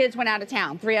 all my kids went out of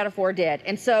town. 3 out of 4 did.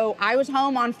 And so I was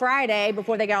home on Friday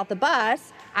before they got off the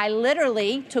bus. I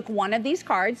literally took one of these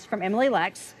cards from Emily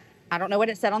Lex. I don't know what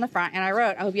it said on the front, and I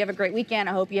wrote, I hope you have a great weekend.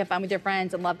 I hope you have fun with your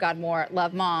friends and love God more,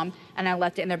 love mom. And I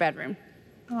left it in their bedroom.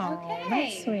 Oh, okay.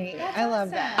 that's sweet. That's I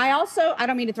love awesome. that. I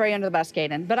don't mean to throw you under the bus,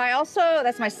 Kaden, but I also,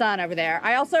 that's my son over there.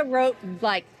 I also wrote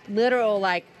like literal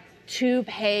like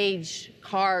 2-page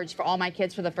cards for all my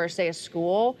kids for the first day of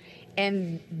school,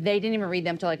 and they didn't even read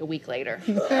them till like a week later.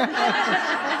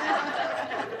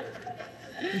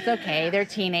 It's okay, they're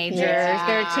teenagers. Yeah.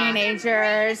 They're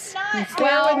teenagers.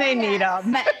 Well, when they need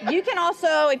them. But you can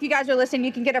also, if you guys are listening,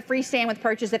 you can get a free stand with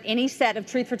purchase of any set of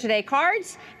Truth for Today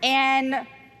cards. And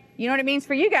you know what it means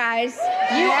for you guys.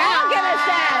 You all get a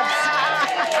set.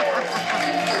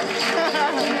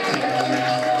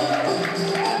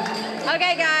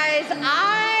 Okay, guys,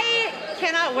 I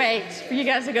cannot wait for you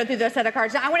guys to go through this set of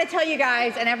cards. Now, I want to tell you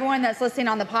guys, and everyone that's listening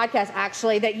on the podcast,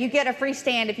 actually, that you get a free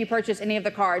stand if you purchase any of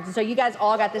the cards. And so you guys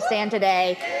all got the stand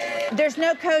today. There's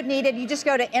no code needed. You just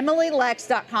go to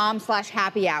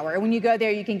emilylex.com/happy hour. And when you go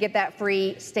there, you can get that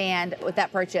free stand with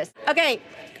that purchase. Okay,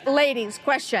 ladies,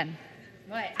 question.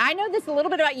 what? I know this a little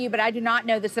bit about you, but I do not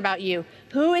know this about you.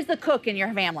 Who is the cook in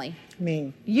your family?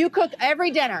 Me. You cook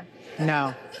every dinner.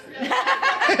 No.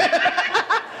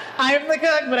 I am the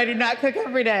cook, but I do not cook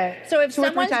every day. So if 2 or 3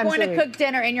 someone's times going a to week. cook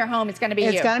dinner in your home, it's going to be you.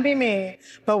 It's gonna be me,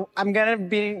 but I'm gonna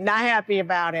be not happy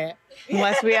about it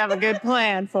unless we have a good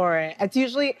plan for it. It's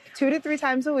usually 2 to 3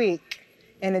 times a week,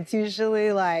 and it's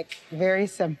usually like very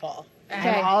simple. Okay.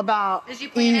 I'm all about Did you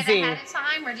plan easy. it ahead of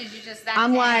time, or did you just that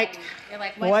I'm day, like, you're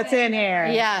like, what's in here?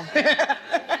 Yeah. We're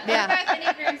both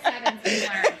Enneagram 7s, we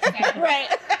learned. Okay. Right.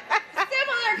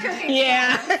 Similar cooking.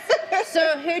 Yeah.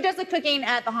 So who does the cooking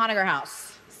at the Honiger house?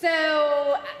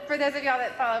 So, for those of y'all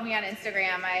that follow me on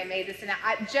Instagram, I made this.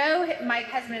 Joe, my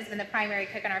husband, has been the primary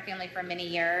cook in our family for many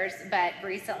years, but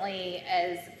recently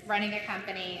is running a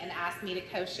company and asked me to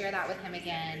co-share that with him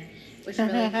again, which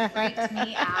really freaked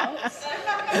me out. So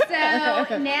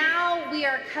now we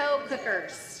are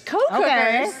co-cookers. Co-cookers.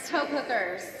 Okay.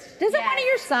 Co-cookers. Doesn't Yes. one of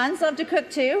your sons love to cook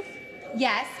too?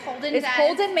 Yes, Holden Is does.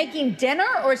 Holden making dinner,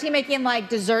 or is he making like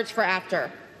desserts for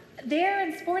after? They're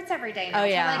in sports every day now. Oh,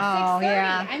 yeah. Till like 6:30.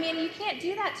 yeah. I mean, you can't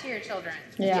do that to your children.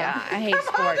 Yeah. I hate I'm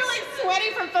sports. like sweaty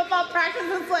from football practice.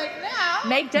 It's like, no.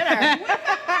 Make dinner.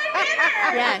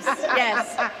 Yes,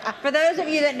 yes. For those of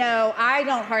you that know, I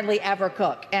don't hardly ever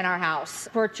cook in our house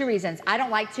for 2 reasons. I don't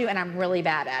like to, and I'm really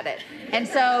bad at it. And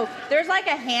so there's like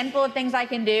a handful of things I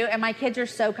can do, and my kids are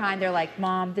so kind. They're like,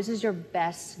 Mom, this is your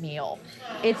best meal.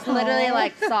 It's literally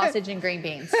like sausage and green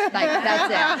beans. Like,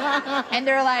 that's it. And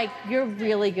they're like, you're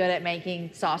really good at making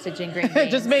sausage and green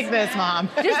beans. Just make this, Mom.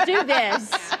 Just do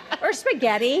this. Or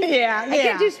spaghetti. Yeah, I yeah.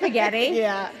 can do spaghetti.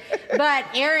 Yeah. But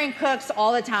Aaron cooks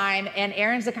all the time, and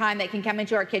Aaron's the kind that can come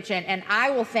into our kitchen, and I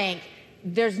will think,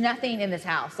 there's nothing in this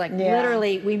house. Like, Yeah.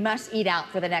 literally, we must eat out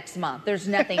for the next month. There's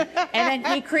nothing. And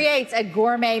then he creates a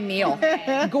gourmet meal.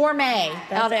 Gourmet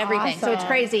out of everything. So it's awesome.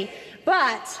 crazy.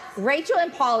 But Rachel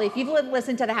and Polly, if you've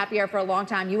listened to the Happy Hour for a long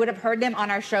time, you would have heard them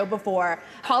on our show before.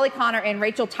 Polly Connor and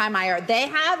Rachel Tymire, they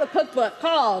have a cookbook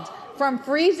called From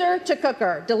Freezer to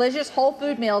Cooker, delicious whole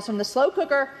food meals from the slow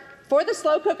cooker, for the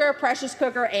slow cooker, pressure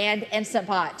cooker, and Instant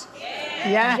Pot.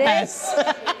 Yes.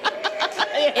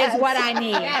 This is what I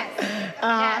need. Yes.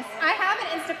 Yes. I have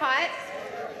an Instapot,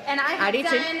 and I have do too.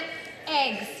 done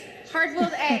eggs,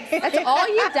 hard-boiled eggs. That's all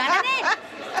you've done in it?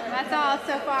 That's all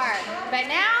so far. But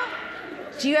now,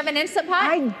 Do you have an Instant Pot?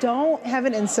 I don't have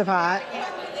an Instapot.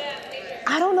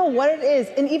 I don't know what it is.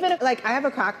 And even like I have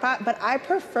a crock pot, but I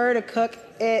prefer to cook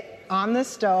it on the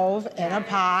stove in a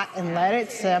pot and let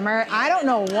it simmer. I don't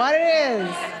know what it is,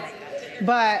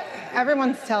 but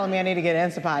everyone's telling me I need to get an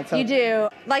Instapot. So. You do.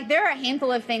 Like, there are a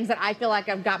handful of things that I feel like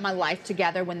I've got my life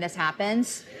together when this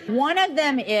happens. One of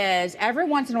them is every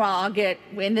once in a while I'll get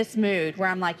in this mood where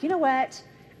I'm like, you know what?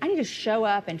 I need to show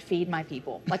up and feed my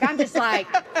people. Like, I'm just like,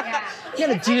 yeah. You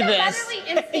gotta do like this. a motherly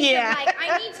instinct Yeah. of like,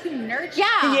 I need to nurture.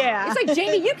 yeah. It's like,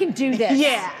 Jamie, you can do this.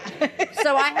 Yeah.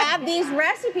 So I have these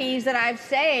recipes that I've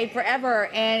saved forever,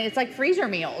 and it's like freezer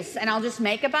meals. And I'll just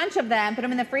make a bunch of them, put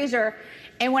them in the freezer.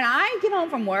 And when I get home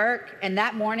from work, and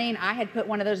that morning I had put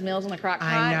one of those meals in the crock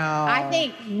pot, I know. I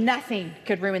think nothing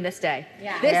could ruin this day.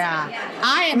 Yeah. This, Yeah.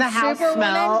 I am And the house Superwoman.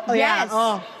 smell. Oh, yeah. Yes.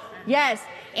 Oh. Yes.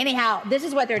 Anyhow, this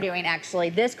is what they're doing, actually.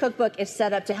 This cookbook is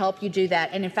set up to help you do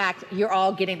that. And in fact, you're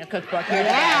all getting a cookbook here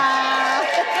today.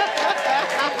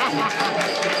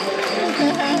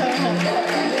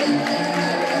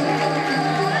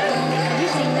 Have you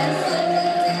seen this?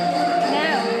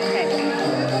 No. Okay.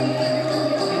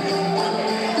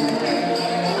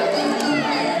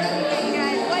 You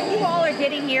guys, what you all are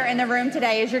getting here in the room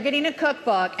today is you're getting a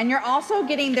cookbook, and you're also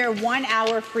getting their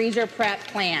 1-hour freezer prep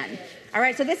plan. All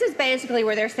right, so this is basically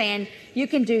where they're saying, you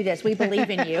can do this, we believe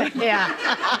in you.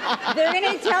 Yeah. They're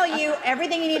gonna tell you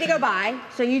everything you need to go buy.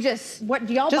 So you just, what,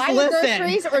 do y'all Just buy listen. the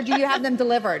groceries or do you have them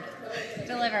delivered?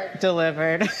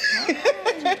 Delivered.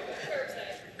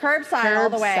 Curbside all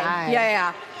the way. Curbside.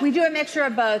 Yeah. We do a mixture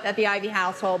of both at the Ivy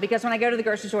household because when I go to the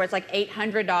grocery store, it's like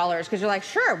 $800 because you're like,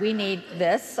 sure, we need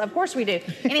this. Of course we do.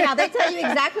 Anyhow, they tell you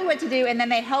exactly what to do and then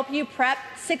they help you prep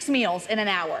 6 meals in an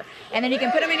hour. And then you can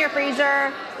put them in your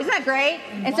freezer. Isn't that great?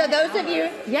 And so those of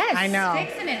you, yes. I know.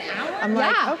 6 in an hour? I'm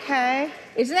like, Yeah. okay.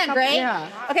 Isn't that great? Yeah.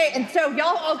 Okay, and so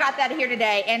y'all all got that here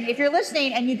today. And if you're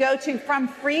listening and you go to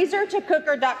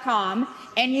FromFreezerToCooker.com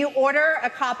and you order a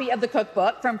copy of the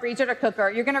cookbook, From Freezer to Cooker,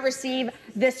 you're gonna receive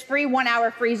this free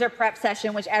 1-hour freezer prep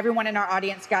session, which everyone in our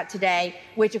audience got today,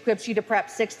 which equips you to prep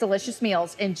 6 delicious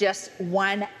meals in just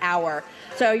 1 hour.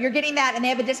 So you're getting that, and they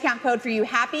have a discount code for you,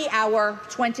 Happy Hour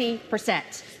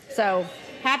 20%. So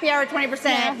Happy Hour 20%.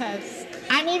 Yes.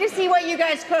 I need to see what you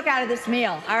guys cook out of this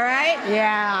meal, all right?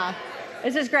 Yeah.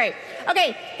 This is great.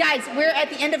 Okay, guys, we're at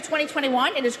the end of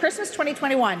 2021. It is Christmas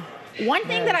 2021. One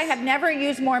thing that I have never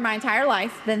used more in my entire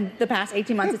life than the past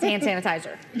 18 months is hand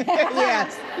sanitizer.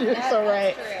 Yes. You're so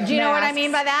right. Do you know what I Masks.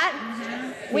 mean by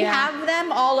that? We Yeah. have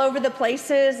them all over the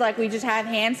places, like we just have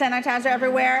hand sanitizer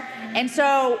everywhere. And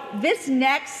so this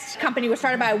next company was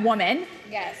started by a woman.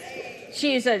 Yes.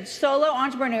 She is a solo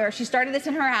entrepreneur. She started this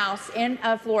in her house in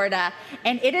Florida,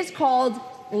 and it is called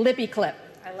Lippy Clip.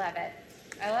 I love it.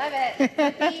 I love it.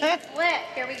 Lippy Clip.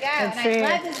 Here we go. Let's And see I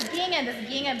it. love this gingham. This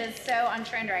gingham is so on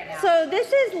trend right now. So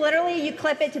this is literally, you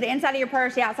clip it to the inside of your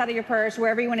purse, the outside of your purse,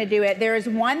 wherever you want to do it. There is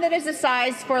one that is the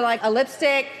size for like a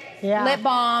lipstick, Yeah. lip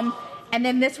balm, and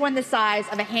then this one the size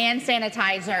of a hand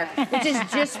sanitizer, which is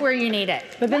just where you need it.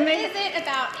 But then What they is it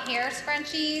about hair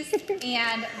scrunchies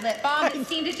and lip balm that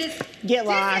seem to just get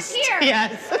lost. disappear?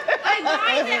 Yes. I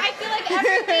buy it. I feel like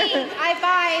everything I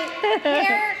buy,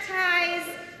 hair ties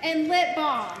and lip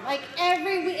balm, like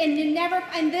every week, and you never,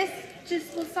 and this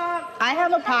just will solve. I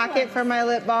have a pocket for my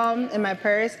lip balm in my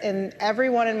purse, and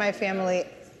everyone in my family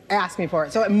asked me for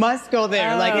it, so it must go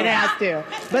there. Like it has to.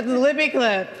 But the Lippy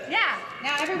Clip, Yeah.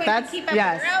 Now everyone That's- can keep up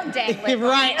yes. with their own dang lip balm.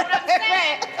 Right. You know what I'm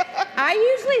saying? I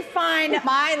usually find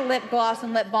my lip gloss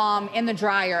and lip balm in the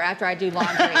dryer after I do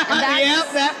laundry. And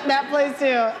that's, that plays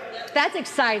too. that's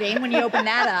exciting when you open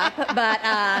that up, but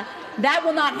that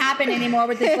will not happen anymore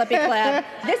with this Lippy Clip.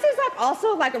 This is like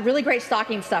also like a really great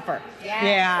stocking stuffer.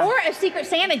 Yeah. Or a Secret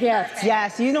Santa gift.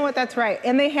 Yes, you know what? That's right.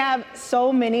 And they have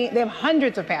so many. They have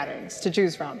hundreds of patterns to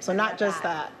choose from. So not just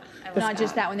that. Not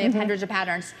just that one, they have hundreds of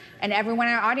patterns. And everyone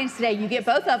in our audience today, you get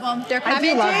both of them. They're I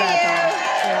coming do love to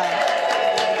that.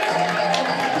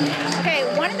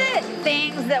 Okay, one of the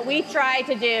things that we try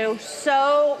to do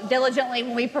so diligently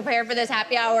when we prepare for this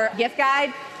happy hour gift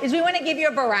guide is we want to give you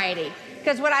a variety.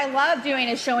 Because what I love doing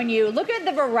is showing you, look at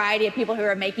the variety of people who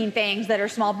are making things that are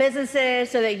small businesses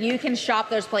so that you can shop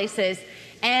those places.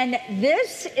 And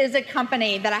this is a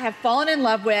company that I have fallen in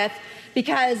love with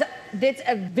because it's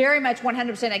a very much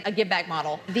 100% a give back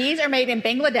model. These are made in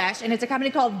Bangladesh, and it's a company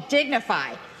called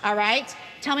Dignify. All right?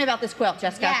 Tell me about this quilt,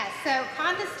 Jessica. Yeah, so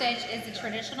Kanda stitch is a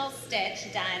traditional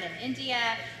stitch done in India,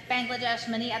 Bangladesh,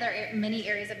 many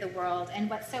areas of the world. And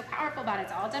what's so powerful about it,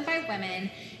 it's all done by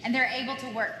women, and they're able to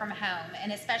work from home.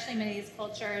 And especially many of these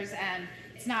cultures,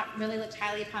 it's not really looked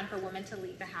highly upon for women to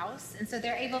leave the house. And so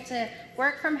they're able to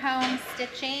work from home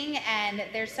stitching, and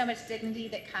there's so much dignity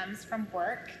that comes from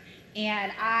work.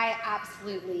 And I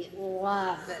absolutely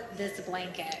love this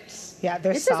blanket. Yeah,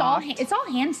 they're soft. It's all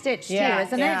hand stitched too,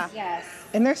 isn't it? Yes.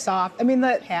 And they're soft. I mean,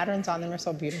 the patterns on them are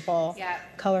so beautiful. Yeah.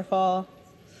 Colorful.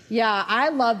 Yeah, I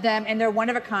love them, and they're one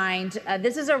of a kind.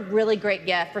 This is a really great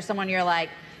gift for someone you're like,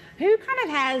 who kind of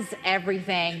has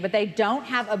everything, but they don't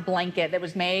have a blanket that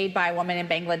was made by a woman in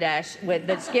Bangladesh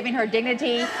that's giving her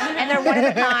dignity, and they're one of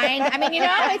a kind. I mean,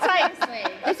 it's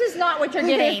like, this is not what you're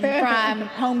getting from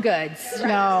Home Goods. Right.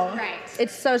 No. Right.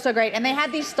 It's so great. And they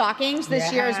had these stockings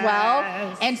this year as well.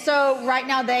 And so right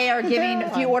now they are giving,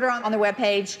 if you order on the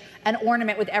webpage, an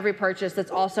ornament with every purchase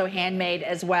that's also handmade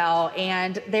as well.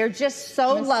 And they're just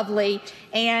so lovely.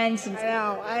 And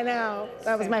I know.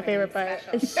 That was my favorite part.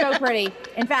 it's so pretty.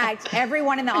 In fact,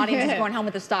 everyone in the audience is going home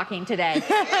with a stocking today.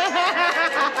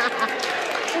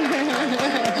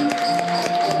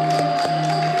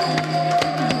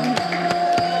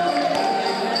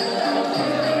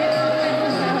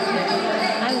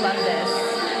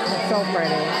 So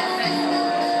pretty.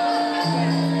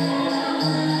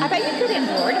 I bet you could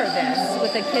embroider this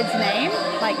with a kid's name.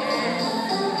 Like,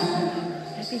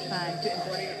 that'd be fun.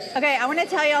 Okay, I want to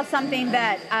tell y'all something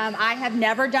that I have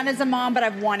never done as a mom, but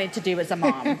I've wanted to do as a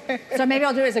mom. So maybe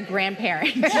I'll do it as a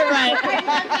grandparent. Right. I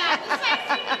love that.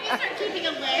 You start keeping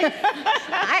a list.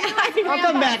 I'll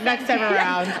come back next time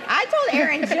around. I told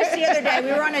Erin just the other day,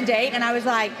 we were on a date, and I was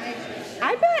like,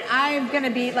 I bet I'm going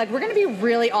to be, like, we're going to be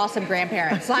really awesome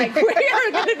grandparents. Like, we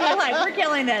are going to be like, we're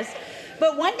killing this.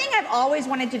 But one thing I've always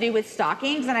wanted to do with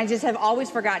stockings, and I just have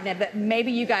always forgotten it, but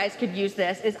maybe you guys could use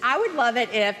this, is I would love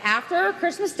it if after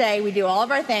Christmas Day, we do all of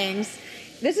our things.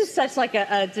 This is such like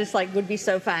would be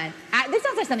so fun. This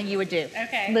sounds like something you would do.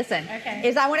 Okay. Listen, Okay.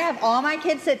 is I want to have all my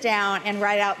kids sit down and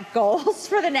write out goals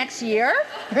for the next year.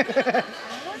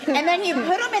 And then you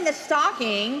put them in the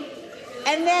stocking.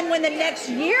 And then when the next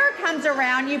year comes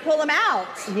around, you pull them out.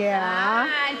 Yeah.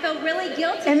 I feel really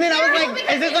guilty. And then I was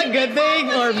like, is this a good thing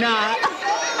or not?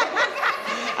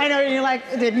 I know, you're like,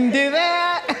 didn't do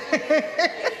that.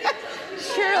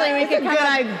 Surely we could come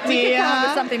up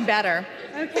with something better.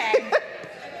 Okay.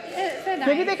 So nice.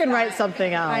 Maybe they can write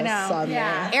something else. I know. On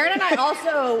there. Erin and I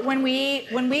also, when we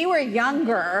were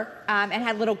younger and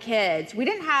had little kids, we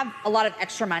didn't have a lot of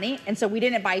extra money, and so we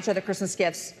didn't buy each other Christmas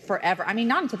gifts forever. I mean,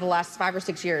 not until the last 5 or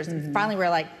 6 years. And finally, we were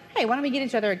like, hey, why don't we get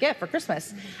each other a gift for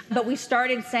Christmas? But we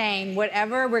started saying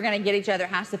whatever we're going to get each other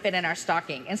has to fit in our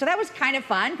stocking. And so that was kind of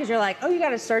fun because you're like, oh, you got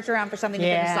to search around for something to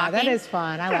fit in the stocking. Yeah, that is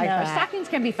fun. I like that. Stockings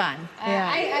can be fun.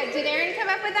 Did Erin come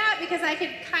up with that? Because I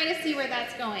could kind of see where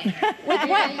that's going. With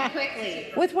what?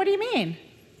 Quickly. With what do you mean?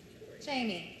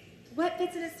 Jamie, what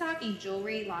fits in a stocking?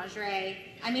 Jewelry, lingerie?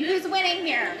 I mean, who's winning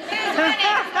here? Who's winning?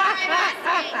 I'm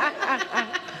asking.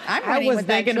 I'm I winning was with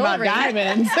that thinking about jewelry.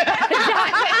 diamonds.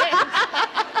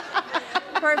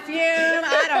 Perfume,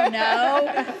 I don't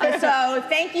know. So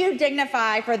thank you,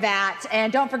 Dignify, for that.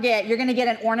 And don't forget, you're going to get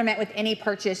an ornament with any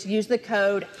purchase. Use the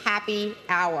code HAPPY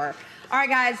HOUR. All right,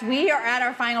 guys, we are at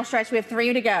our final stretch. We have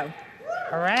 3 to go.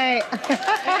 All right.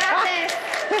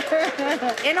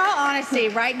 In all honesty,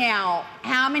 right now,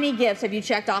 how many gifts have you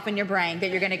checked off in your brain that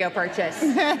you're going to go purchase?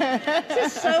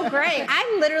 This is so great.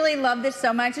 I literally love this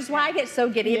so much. It's why I get so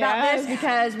giddy about this,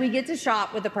 because we get to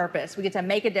shop with a purpose. We get to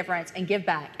make a difference and give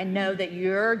back and know that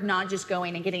you're not just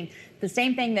going and getting the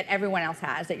same thing that everyone else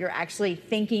has, that you're actually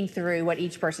thinking through what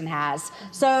each person has.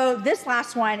 So this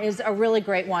last one is a really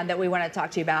great one that we want to talk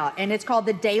to you about, and it's called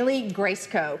the Daily Grace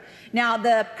Co. Now,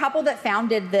 the couple that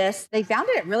founded this, they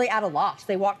founded it really out of loss.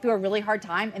 They walked through a really hard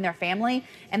time in their family,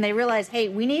 and they realized, hey,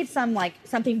 we need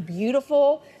something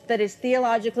beautiful that is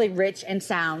theologically rich and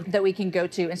sound that we can go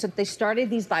to. And so they started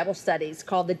these Bible studies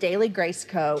called the Daily Grace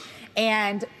Co.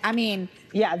 And I mean,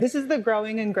 yeah, this is the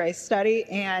Growing in Grace study,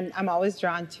 and I'm always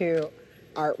drawn to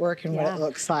artwork and what it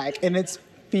looks like, and it's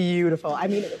beautiful. I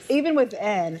mean, even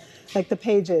within, like the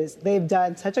pages, they've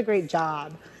done such a great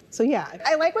job. So yeah,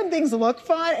 I like when things look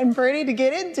fun and pretty to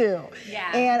get into.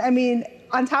 Yeah. And I mean,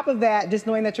 on top of that, just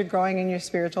knowing that you're growing in your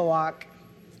spiritual walk,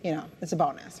 it's a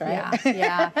bonus, right?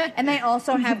 Yeah. And they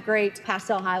also have great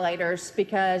pastel highlighters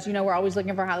because, we're always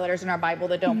looking for highlighters in our Bible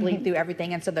that don't bleed through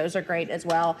everything. And so those are great as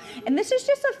well. And this is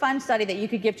just a fun study that you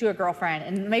could give to a girlfriend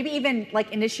and maybe even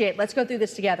initiate. Let's go through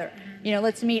this together.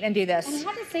 Let's meet and do this. And I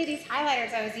have to say, these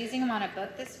highlighters, I was using them on a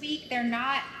book this week. They're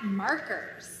not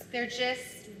markers. They're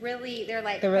just really, they're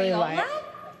really Crayola. light.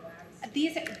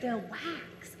 They're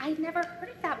wax. I've never heard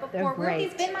of that before. They're Really,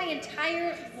 great. it's been my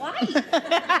entire life.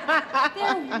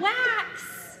 They're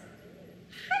wax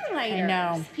highlighters. I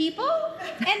know. People.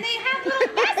 And they have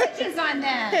little messages on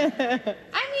them.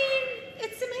 I mean,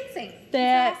 it's amazing.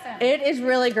 It's awesome. It is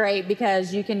really great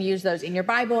because you can use those in your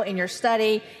Bible, in your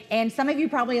study, and some of you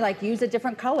probably use a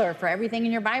different color for everything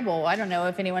in your Bible. I don't know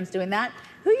if anyone's doing that.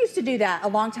 Who used to do that a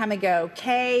long time ago?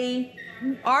 Kay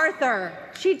Arthur.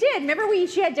 She did. Remember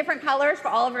she had different colors for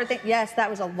all of her things? Yes, that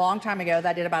was a long time ago that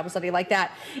I did a Bible study like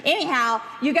that. Anyhow,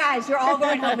 you guys, you're all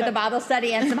going home with a Bible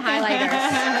study and some highlighters.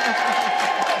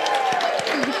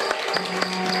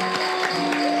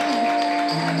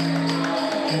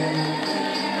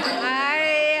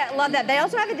 Love that. They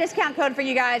also have a discount code for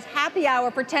you guys, happy hour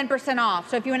for 10%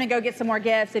 off. So if you want to go get some more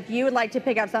gifts, if you would like to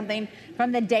pick up something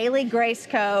from the Daily Grace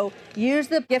Co., use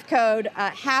the gift code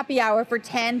happy hour for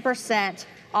 10%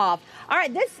 off. All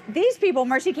right, these people,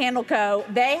 Mercy Candle Co.,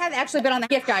 they have actually been on the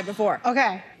gift guide before.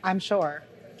 Okay, I'm sure.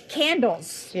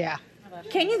 Candles. Yeah.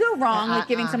 Can you go wrong with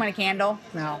giving someone a candle?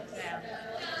 No.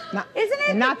 Isn't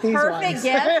it not the these perfect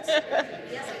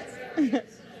gift?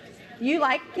 You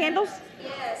like candles?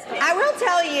 Yes. I will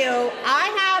tell you,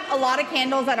 I have a lot of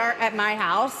candles that are at my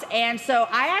house, and so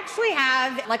I actually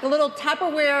have a little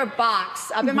Tupperware box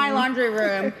up in my laundry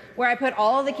room where I put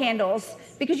all of the candles,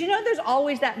 because there's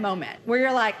always that moment where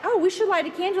you're like, oh, we should light a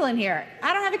candle in here.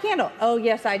 I don't have a candle. Oh,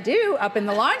 yes, I do, up in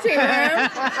the laundry room.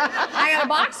 I got a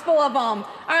box full of them. All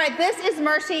right, this is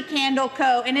Mercy Candle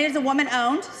Co., and it is a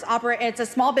woman-owned. It's a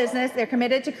small business. They're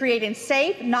committed to creating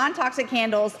safe, non-toxic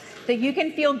candles that you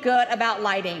can feel good about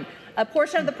lighting. A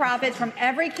portion of the profits from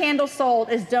every candle sold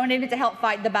is donated to help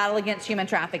fight the battle against human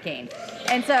trafficking.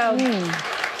 And so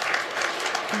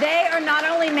they are not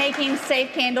only making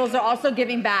safe candles, they're also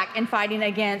giving back and fighting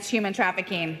against human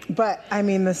trafficking. But,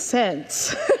 the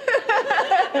scents.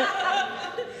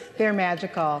 They're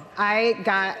magical. I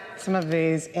got some of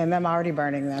these, and I'm already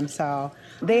burning them, so.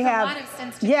 They have a lot of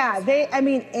scents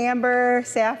to amber,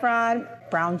 saffron,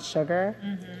 brown sugar,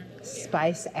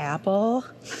 spice apple.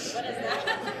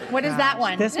 What is that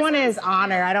one? This one is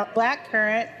honor. Black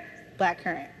currant.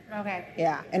 Okay.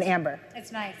 Yeah, and amber.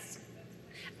 It's nice.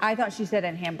 I thought she said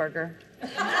in hamburger.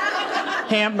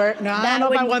 Hamburger. No, I don't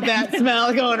know if I want that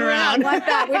smell going around. We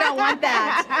don't want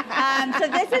that. So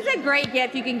this is a great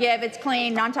gift you can give. It's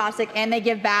clean, non-toxic, and they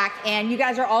give back. And you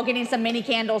guys are all getting some mini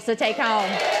candles to take home.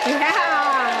 Yeah.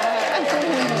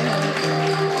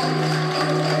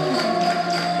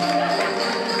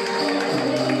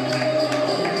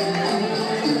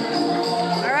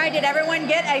 Did everyone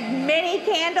get a mini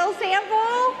candle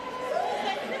sample?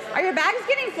 Are your bags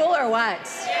getting full or what?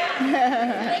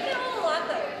 Yeah. They get a whole lot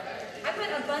though. I put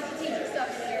a bunch of teacher stuff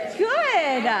in here.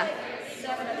 Good.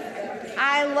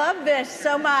 I love this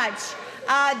so much.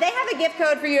 They have a gift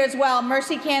code for you as well.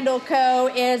 Mercy Candle Co.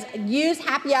 is use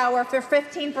happy hour for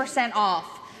 15%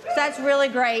 off. So that's really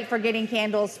great for getting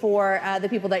candles for the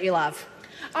people that you love.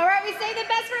 All right, we say the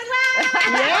best for last.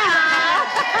 Yeah.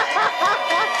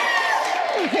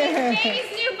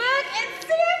 Jamie's new book, and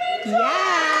Sammy. Yeah.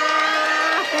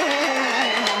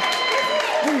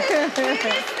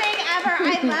 Cutest thing ever.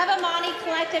 I love Amani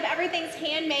Collective. Everything's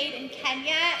handmade in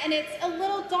Kenya, and it's a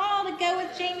little doll to go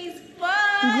with Jamie's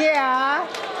book. Yeah.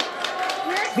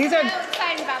 We're These so are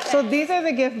excited about this. So these are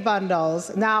the gift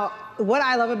bundles. Now, what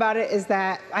I love about it is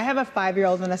that I have a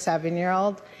 5-year-old and a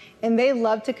 7-year-old, and they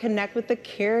love to connect with the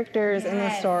characters in the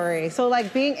story. So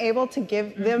being able to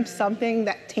give them something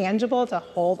that tangible to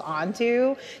hold on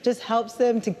to just helps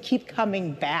them to keep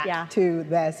coming back to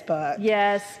this book.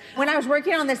 Yes. When I was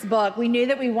working on this book, we knew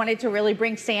that we wanted to really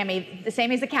bring Sammy.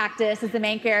 Sammy's the cactus, is the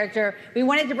main character. We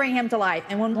wanted to bring him to life.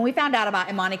 And when we found out about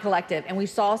Imani Collective and we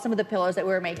saw some of the pillows that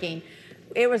we were making,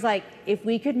 it was like, if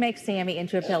we could make Sammy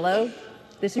into a pillow,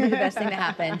 this would be the best thing that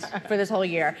happened for this whole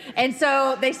year. And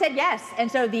so they said yes.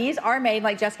 And so these are made,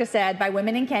 like Jessica said, by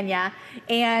women in Kenya.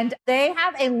 And they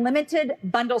have a limited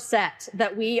bundle set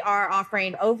that we are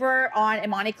offering over on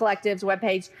Imani Collective's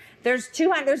webpage. There's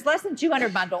less than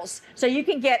 200 bundles. So you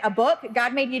can get a book,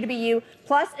 God Made You to Be You,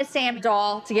 plus a Sam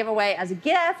doll to give away as a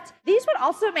gift. These would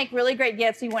also make really great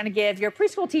gifts. You want to give your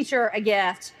preschool teacher a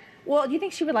gift. Well, do you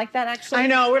think she would like that, actually? I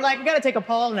know. We're we got to take a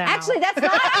poll now. Actually, that's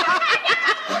not.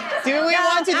 Do we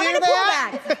want to do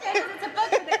that? It's a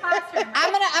book in the classroom.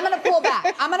 I'm pull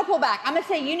back. I'm going to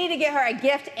say you need to get her a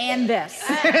gift and this.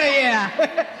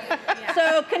 Yeah.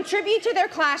 So contribute to their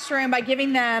classroom by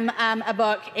giving them a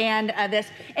book and this.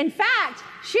 In fact,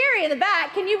 Sherry in the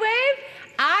back, can you wave?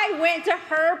 I went to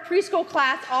her preschool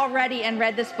class already and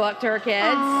read this book to her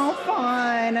kids. Oh,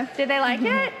 fun. Did they like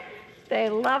it? They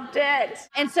loved it.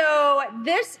 And so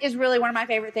this is really one of my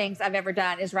favorite things I've ever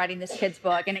done is writing this kid's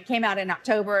book. And it came out in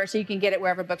October, so you can get it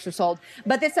wherever books are sold.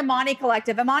 But this Imani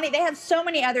Collective, Imani, they have so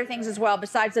many other things as well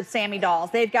besides the Sammy dolls.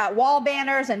 They've got wall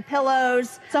banners and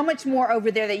pillows, so much more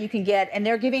over there that you can get. And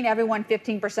they're giving everyone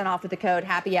 15% off with the code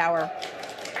Happy Hour.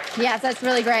 Yes, that's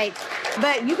really great.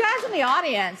 But you guys in the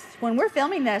audience, when we're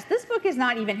filming this book has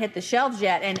not even hit the shelves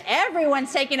yet, and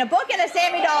everyone's taking a book and a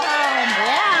Sammy doll home.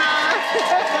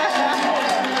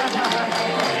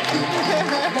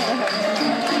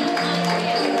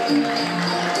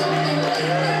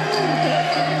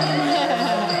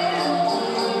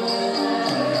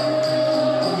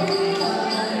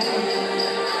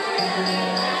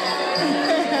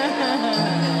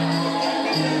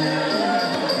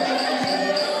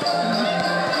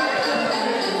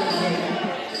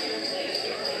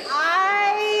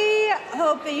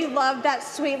 That you love that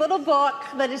sweet little book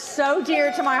that is so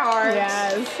dear to my heart.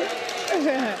 Yes.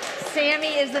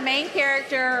 Sammy is the main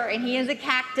character, and he is a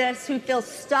cactus who feels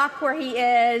stuck where he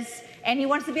is, and he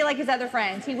wants to be like his other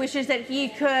friends. He wishes that he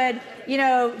could,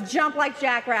 jump like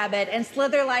Jackrabbit and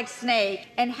slither like Snake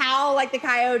and howl like the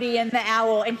coyote and the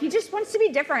owl, and he just wants to be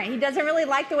different. He doesn't really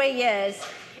like the way he is.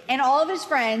 And all of his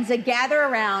friends, they gather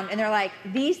around and they're like,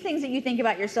 these things that you think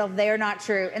about yourself, they are not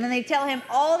true. And then they tell him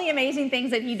all the amazing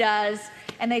things that he does.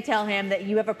 And they tell him that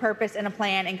you have a purpose and a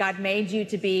plan and God made you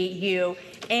to be you.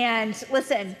 And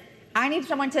listen, I need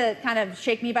someone to kind of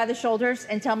shake me by the shoulders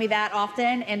and tell me that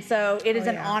often. And so it is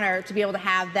an honor to be able to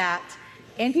have that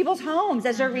in people's homes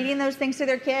as they're reading those things to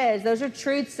their kids. Those are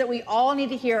truths that we all need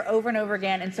to hear over and over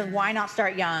again. And so why not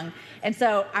start young? And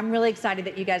so I'm really excited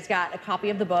that you guys got a copy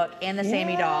of the book and the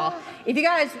Sammy doll. If you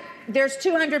guys, there's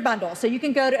 200 bundles. So you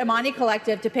can go to Imani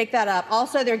Collective to pick that up.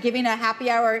 Also, they're giving a happy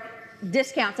hour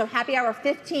discount. So happy hour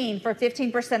 15 for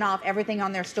 15% off everything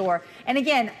on their store. And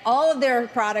again, all of their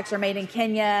products are made in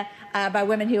Kenya by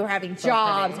women who are having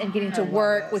jobs and getting to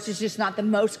work, which is just not the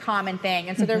most common thing.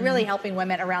 And so they're really helping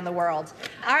women around the world.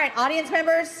 All right, audience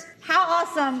members, how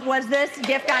awesome was this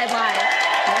gift guide live?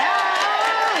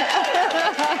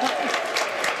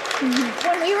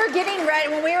 When we were getting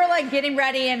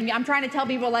ready, and I'm trying to tell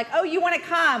people like, oh, you want to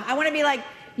come? I want to be like,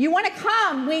 you want to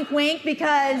come, wink, wink,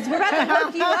 because we're about to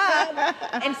hook you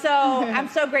up. And so I'm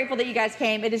so grateful that you guys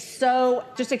came. It is so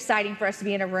just exciting for us to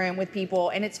be in a room with people.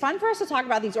 And it's fun for us to talk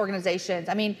about these organizations.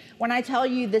 I mean, when I tell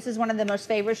you this is one of the most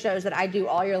favorite shows that I do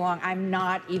all year long, I'm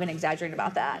not even exaggerating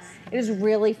about that. It is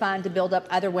really fun to build up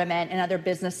other women and other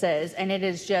businesses. And it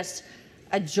is just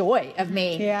a joy of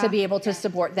me to be able to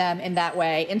support them in that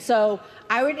way. And so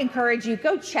I would encourage you,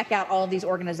 go check out all of these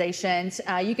organizations.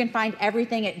 You can find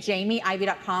everything at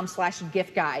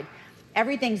jamieivey.com/gift guide.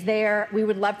 Everything's there. We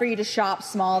would love for you to shop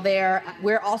small there.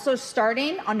 We're also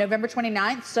starting on November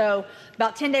 29th. So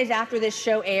about 10 days after this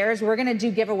show airs, we're going to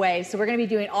do giveaways. So we're going to be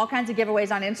doing all kinds of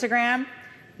giveaways on Instagram.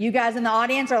 You guys in the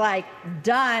audience are like,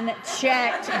 done,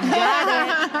 checked,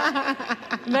 got it.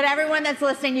 But everyone that's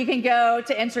listening, you can go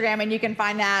to Instagram and you can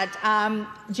find that.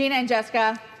 Gina and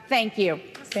Jessica, thank you.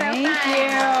 Thank you.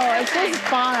 This is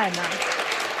fun.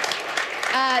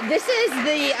 This is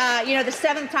the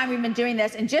seventh time we've been doing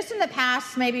this, and just in the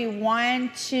past maybe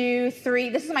 1, 2, 3.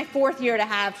 This is my fourth year to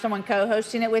have someone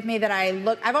co-hosting it with me.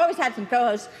 I've always had some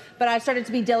co-hosts, but I started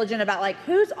to be diligent about like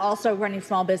who's also running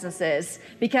small businesses,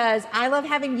 because I love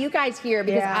having you guys here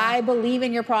because I believe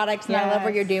in your products and I love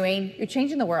what you're doing. You're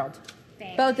changing the world.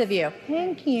 Thanks. Both of you.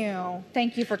 Thank you.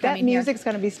 Thank you for coming. That music's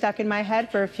going to be stuck in my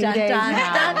head for a few days dun,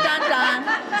 now. Dun, dun, dun,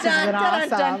 dun, dun, awesome.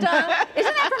 dun, dun.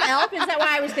 Isn't that from Elf? Is that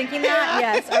why I was thinking that?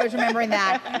 Yes, I was remembering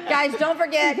that. Guys, don't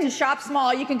forget to shop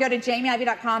small. You can go to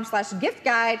jamieivey.com/gift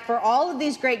guide for all of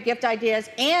these great gift ideas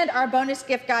and our bonus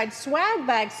gift guide swag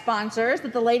bag sponsors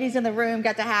that the ladies in the room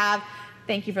got to have.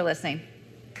 Thank you for listening.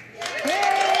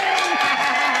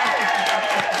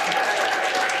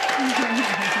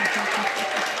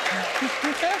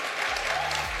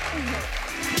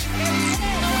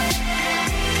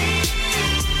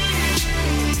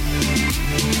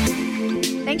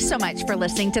 Thanks so much for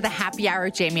listening to the Happy Hour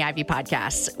Jamie Ivey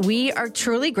podcast. We are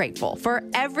truly grateful for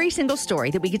every single story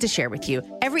that we get to share with you,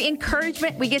 every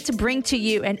encouragement we get to bring to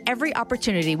you, and every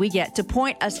opportunity we get to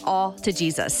point us all to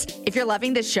Jesus. If you're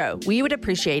loving this show, we would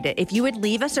appreciate it if you would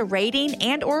leave us a rating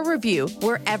and or review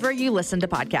wherever you listen to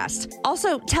podcasts.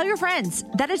 Also, tell your friends.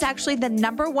 That is actually the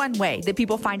number one way that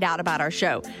people find out about our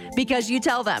show, because you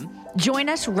tell them. Join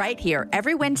us right here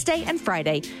every Wednesday and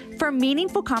Friday for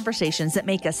meaningful conversations that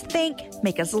make us think,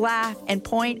 make us laugh, and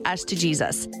point us to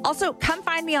Jesus. Also, come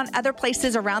find me on other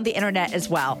places around the internet as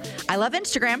well. I love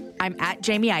Instagram. I'm at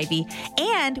Jamie Ivey.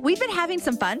 And we've been having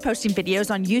some fun posting videos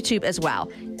on YouTube as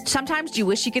well. Sometimes you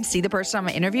wish you could see the person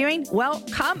I'm interviewing? Well,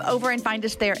 come over and find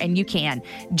us there, and you can.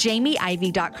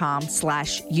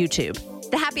 jamieivey.com/YouTube.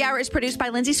 The Happy Hour is produced by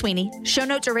Lindsay Sweeney. Show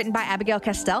notes are written by Abigail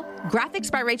Castell.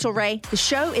 Graphics by Rachel Ray. The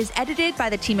show is edited by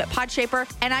the team at Podshaper.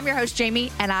 And I'm your host,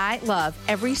 Jamie, and I love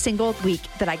every single week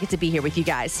that I get to be here with you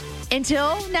guys.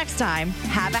 Until next time,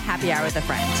 have a happy hour with a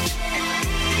friend.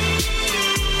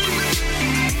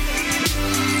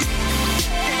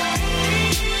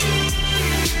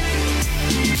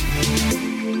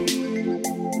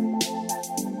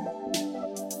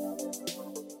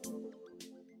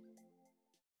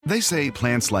 They say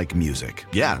plants like music.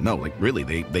 Yeah, no, like really,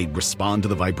 they respond to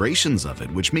the vibrations of it,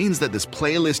 which means that this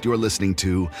playlist you're listening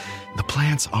to, the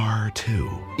plants are too.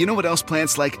 You know what else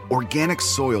plants like? Organic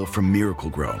soil from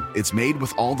Miracle-Gro. It's made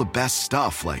with all the best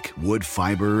stuff like wood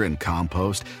fiber and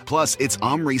compost. Plus, it's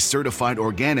OMRI certified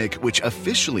organic, which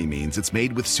officially means it's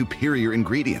made with superior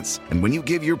ingredients. And when you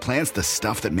give your plants the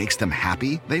stuff that makes them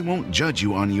happy, they won't judge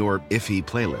you on your iffy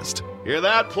playlist. Hear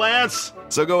that, plants?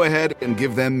 So go ahead and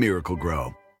give them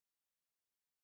Miracle-Gro.